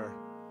order,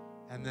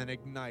 and then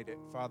ignite it.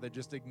 Father,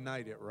 just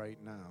ignite it right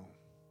now.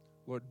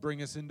 Lord,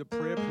 bring us into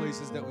prayer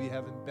places that we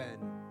haven't been.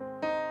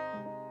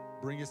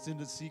 Bring us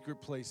into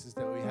secret places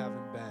that we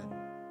haven't been.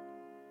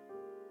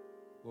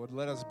 Lord,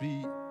 let us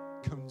be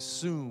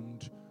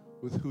consumed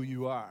with who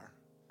you are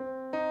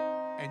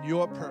and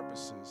your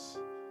purposes,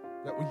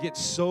 that we get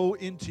so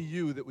into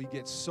you that we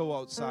get so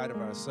outside of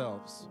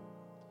ourselves.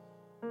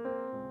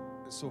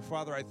 And so,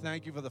 Father, I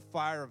thank you for the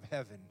fire of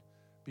heaven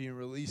being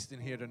released in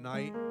here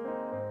tonight.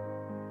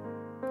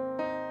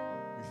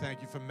 We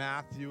thank you for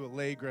Matthew,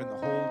 Allegra, and the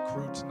whole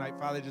crew tonight.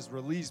 Father, just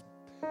release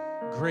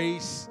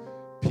grace,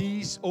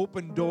 peace,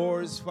 open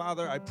doors.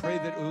 Father, I pray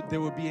that there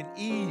would be an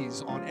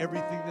ease on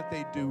everything that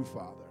they do,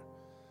 Father.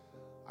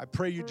 I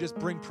pray you just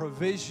bring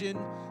provision,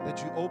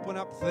 that you open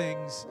up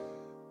things,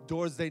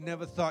 doors they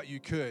never thought you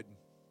could.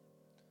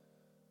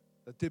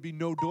 That there be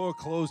no door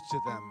closed to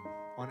them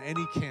on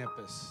any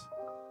campus.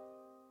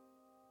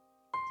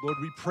 Lord,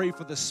 we pray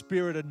for the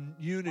spirit of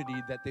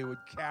unity, that they would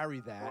carry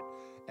that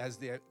as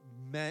their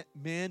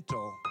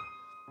mantle,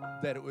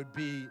 that it would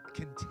be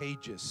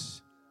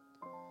contagious.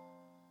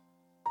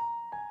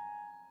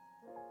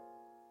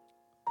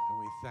 And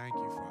we thank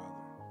you, Father.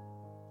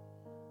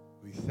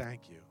 We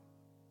thank you.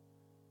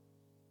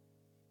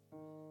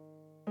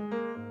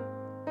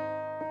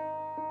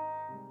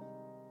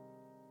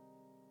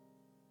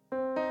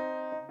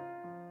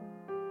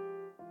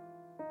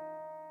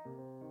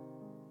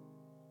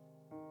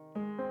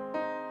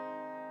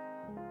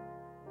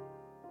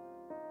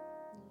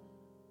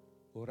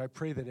 Lord, I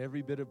pray that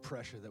every bit of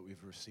pressure that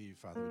we've received,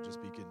 Father, would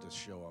just begin to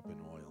show up in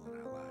oil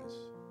in our lives.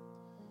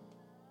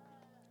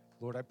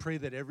 Lord, I pray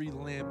that every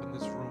lamp in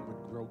this room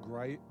would grow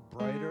brighter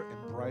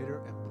and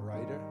brighter and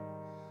brighter,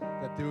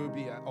 that there would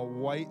be a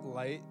white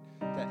light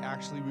that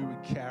actually we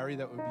would carry,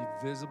 that would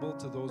be visible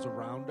to those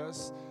around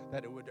us,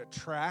 that it would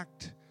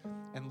attract,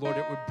 and Lord,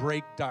 it would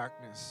break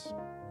darkness.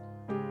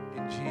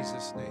 In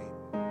Jesus' name.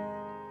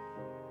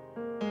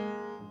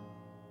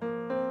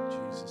 In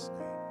Jesus' name.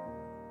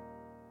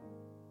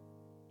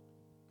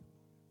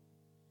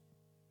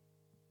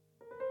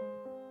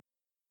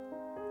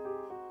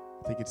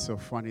 I think it's so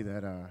funny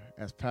that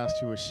as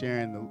Pastor was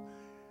sharing,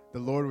 the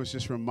Lord was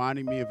just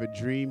reminding me of a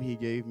dream he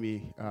gave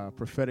me, a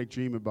prophetic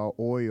dream about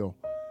oil.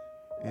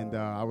 And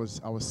I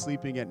was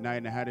sleeping at night,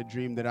 and I had a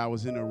dream that I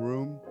was in a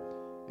room,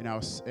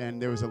 and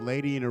there was a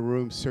lady in a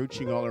room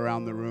searching all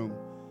around the room.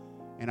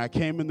 And I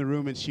came in the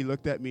room, and she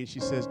looked at me, and she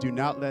says, "Do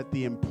not let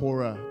the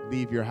amphora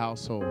leave your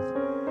household."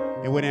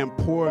 And what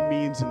amphora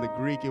means in the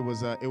Greek, it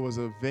was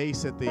a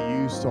vase that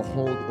they used to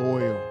hold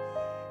oil.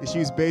 And she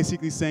was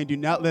basically saying, do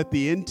not let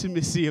the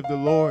intimacy of the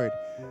Lord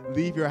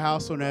leave your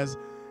household. As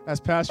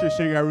Pastor is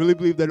sharing, I really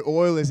believe that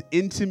oil is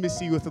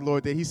intimacy with the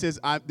Lord, that he says,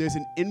 there's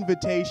an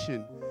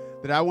invitation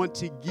that I want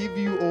to give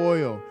you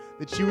oil,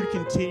 that you would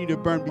continue to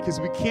burn, because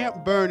we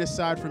can't burn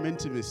aside from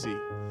intimacy.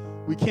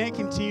 We can't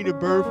continue to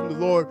burn from the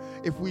Lord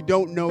if we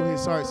don't know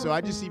his heart. So I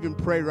just even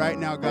pray right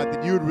now, God,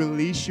 that you would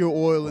release your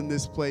oil in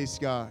this place,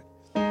 God.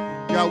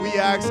 God, we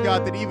ask,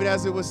 God, that even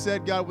as it was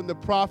said, God, when the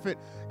prophet,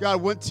 God,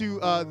 went to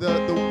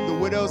the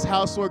widow's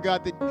house, Lord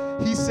God,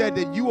 that he said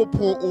that you will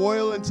pour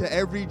oil into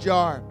every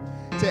jar.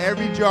 To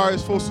every jar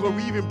is full. So, Lord,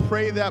 we even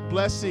pray that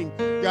blessing,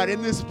 God,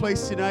 in this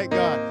place tonight,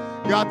 God.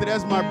 God, that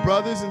as my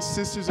brothers and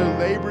sisters are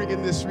laboring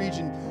in this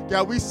region,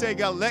 God, we say,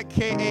 God, let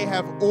KA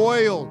have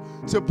oil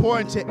to pour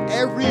into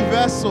every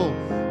vessel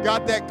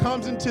God, that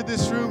comes into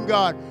this room,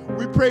 God.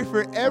 We pray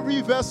for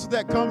every vessel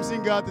that comes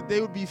in, God, that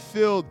they would be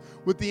filled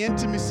with the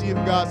intimacy of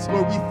God. So,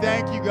 Lord, we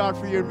thank you, God,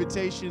 for your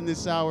invitation in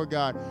this hour,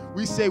 God.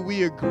 We say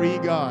we agree,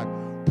 God.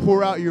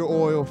 Pour out your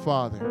oil,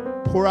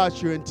 Father. Pour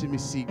out your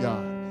intimacy,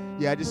 God.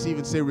 Yeah, I just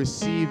even say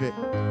receive it.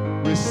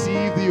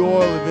 Receive the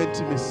oil of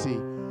intimacy.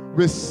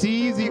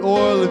 Receive the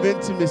oil of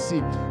intimacy.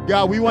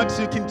 God, we want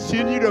to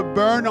continue to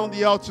burn on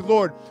the altar.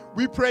 Lord,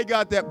 we pray,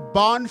 God, that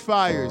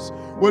bonfires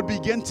would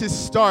begin to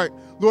start,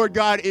 Lord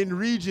God, in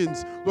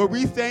regions. Lord,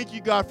 we thank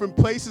you, God, from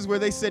places where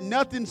they said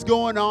nothing's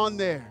going on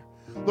there.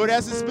 Lord,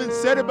 as it's been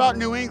said about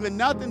New England,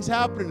 nothing's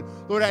happening.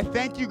 Lord, I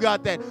thank you,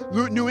 God, that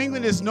New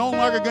England is no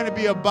longer going to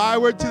be a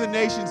byword to the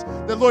nations.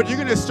 That, Lord, you're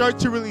going to start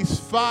to release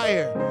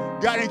fire,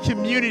 God, in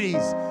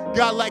communities.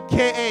 God, like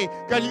KA,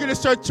 God, you're going to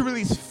start to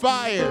release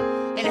fire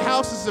in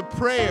houses of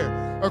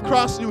prayer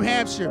across New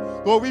Hampshire.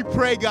 Lord, we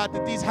pray, God,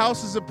 that these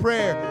houses of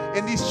prayer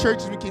and these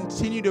churches will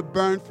continue to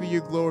burn for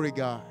your glory,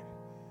 God.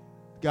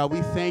 God,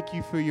 we thank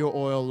you for your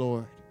oil,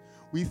 Lord.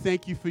 We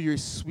thank you for your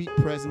sweet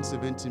presence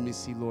of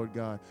intimacy, Lord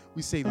God.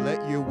 We say,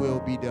 let your will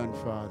be done,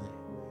 Father,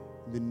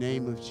 in the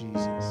name of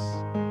Jesus.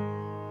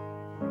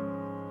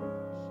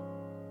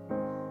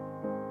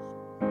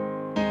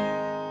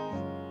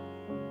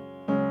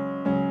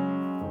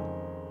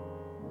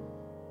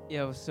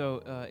 Yeah, it was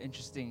so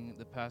interesting.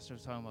 The pastor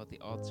was talking about the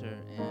altar,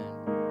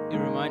 and it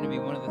reminded me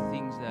one of the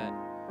things that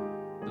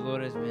the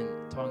Lord has been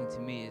talking to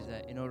me is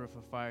that in order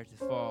for fire to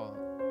fall,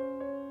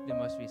 there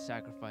must be a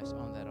sacrifice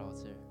on that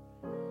altar.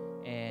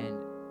 And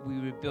we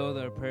rebuild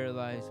our prayer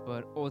lives,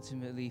 but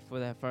ultimately for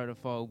that fire to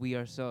fall, we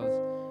ourselves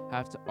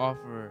have to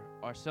offer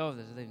ourselves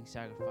as living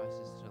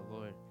sacrifices to the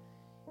Lord.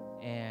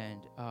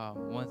 And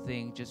one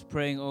thing, just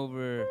praying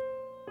over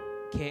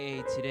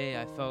KA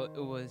today, I felt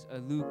it was a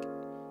Luke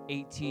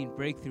 18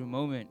 breakthrough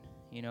moment,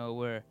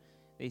 where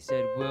they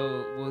said,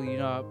 will you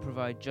not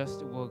provide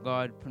justice? Will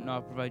God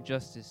not provide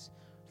justice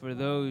for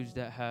those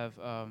that have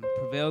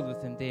prevailed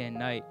with him day and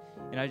night?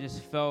 And I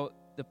just felt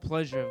the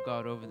pleasure of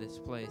God over this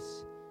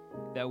place,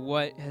 that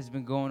what has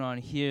been going on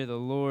here, the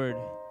Lord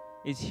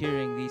is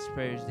hearing these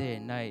prayers day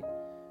and night.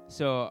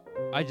 So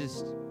I'm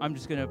just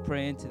going to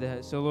pray into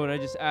that. So Lord, I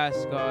just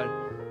ask, God,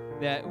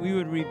 that we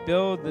would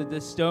rebuild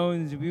the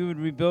stones, we would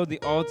rebuild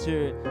the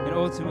altar, and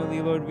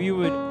ultimately, Lord, we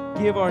would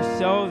give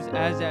ourselves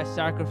as that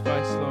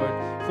sacrifice,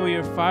 Lord, for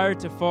your fire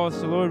to fall.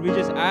 So Lord, we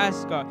just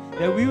ask, God,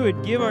 that we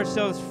would give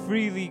ourselves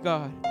freely,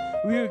 God.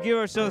 We would give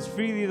ourselves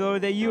freely,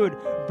 Lord, that you would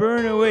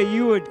burn away,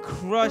 you would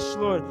crush,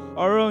 Lord,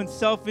 our own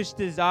selfish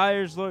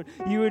desires, Lord.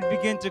 You would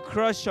begin to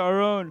crush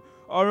our own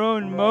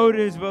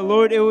motives, but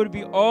Lord, it would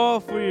be all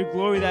for your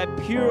glory, that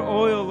pure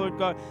oil, Lord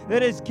God.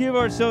 Let us give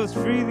ourselves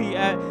freely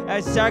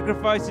as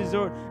sacrifices,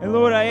 Lord. And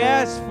Lord, I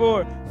ask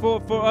for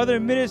other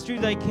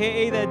ministries like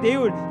KA, that they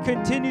would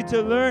continue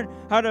to learn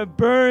how to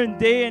burn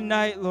day and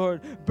night,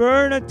 Lord.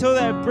 Burn until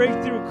that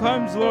breakthrough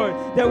comes, Lord.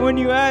 That when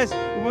you ask,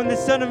 when the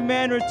Son of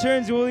Man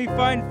returns, will he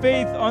find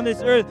faith on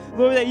this earth?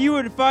 Lord, that you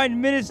would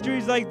find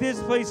ministries like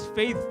this place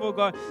faithful,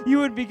 God. You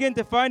would begin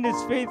to find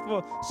us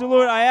faithful. So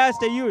Lord, I ask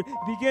that you would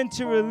begin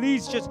to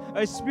release just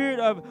a spirit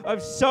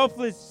of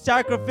selfless,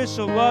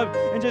 sacrificial love,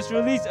 and just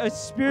release a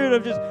spirit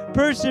of just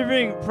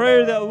persevering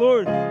prayer, that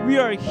Lord, we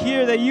are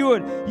here, that you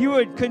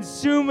would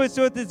consume us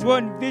with this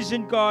one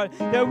vision, God,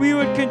 that we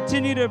would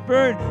continue to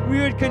burn,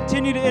 we would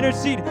continue to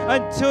intercede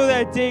until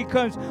that day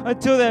comes,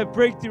 until that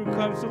breakthrough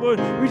comes. So Lord,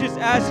 we just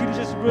ask you to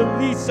just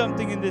release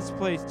something in this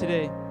place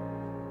today.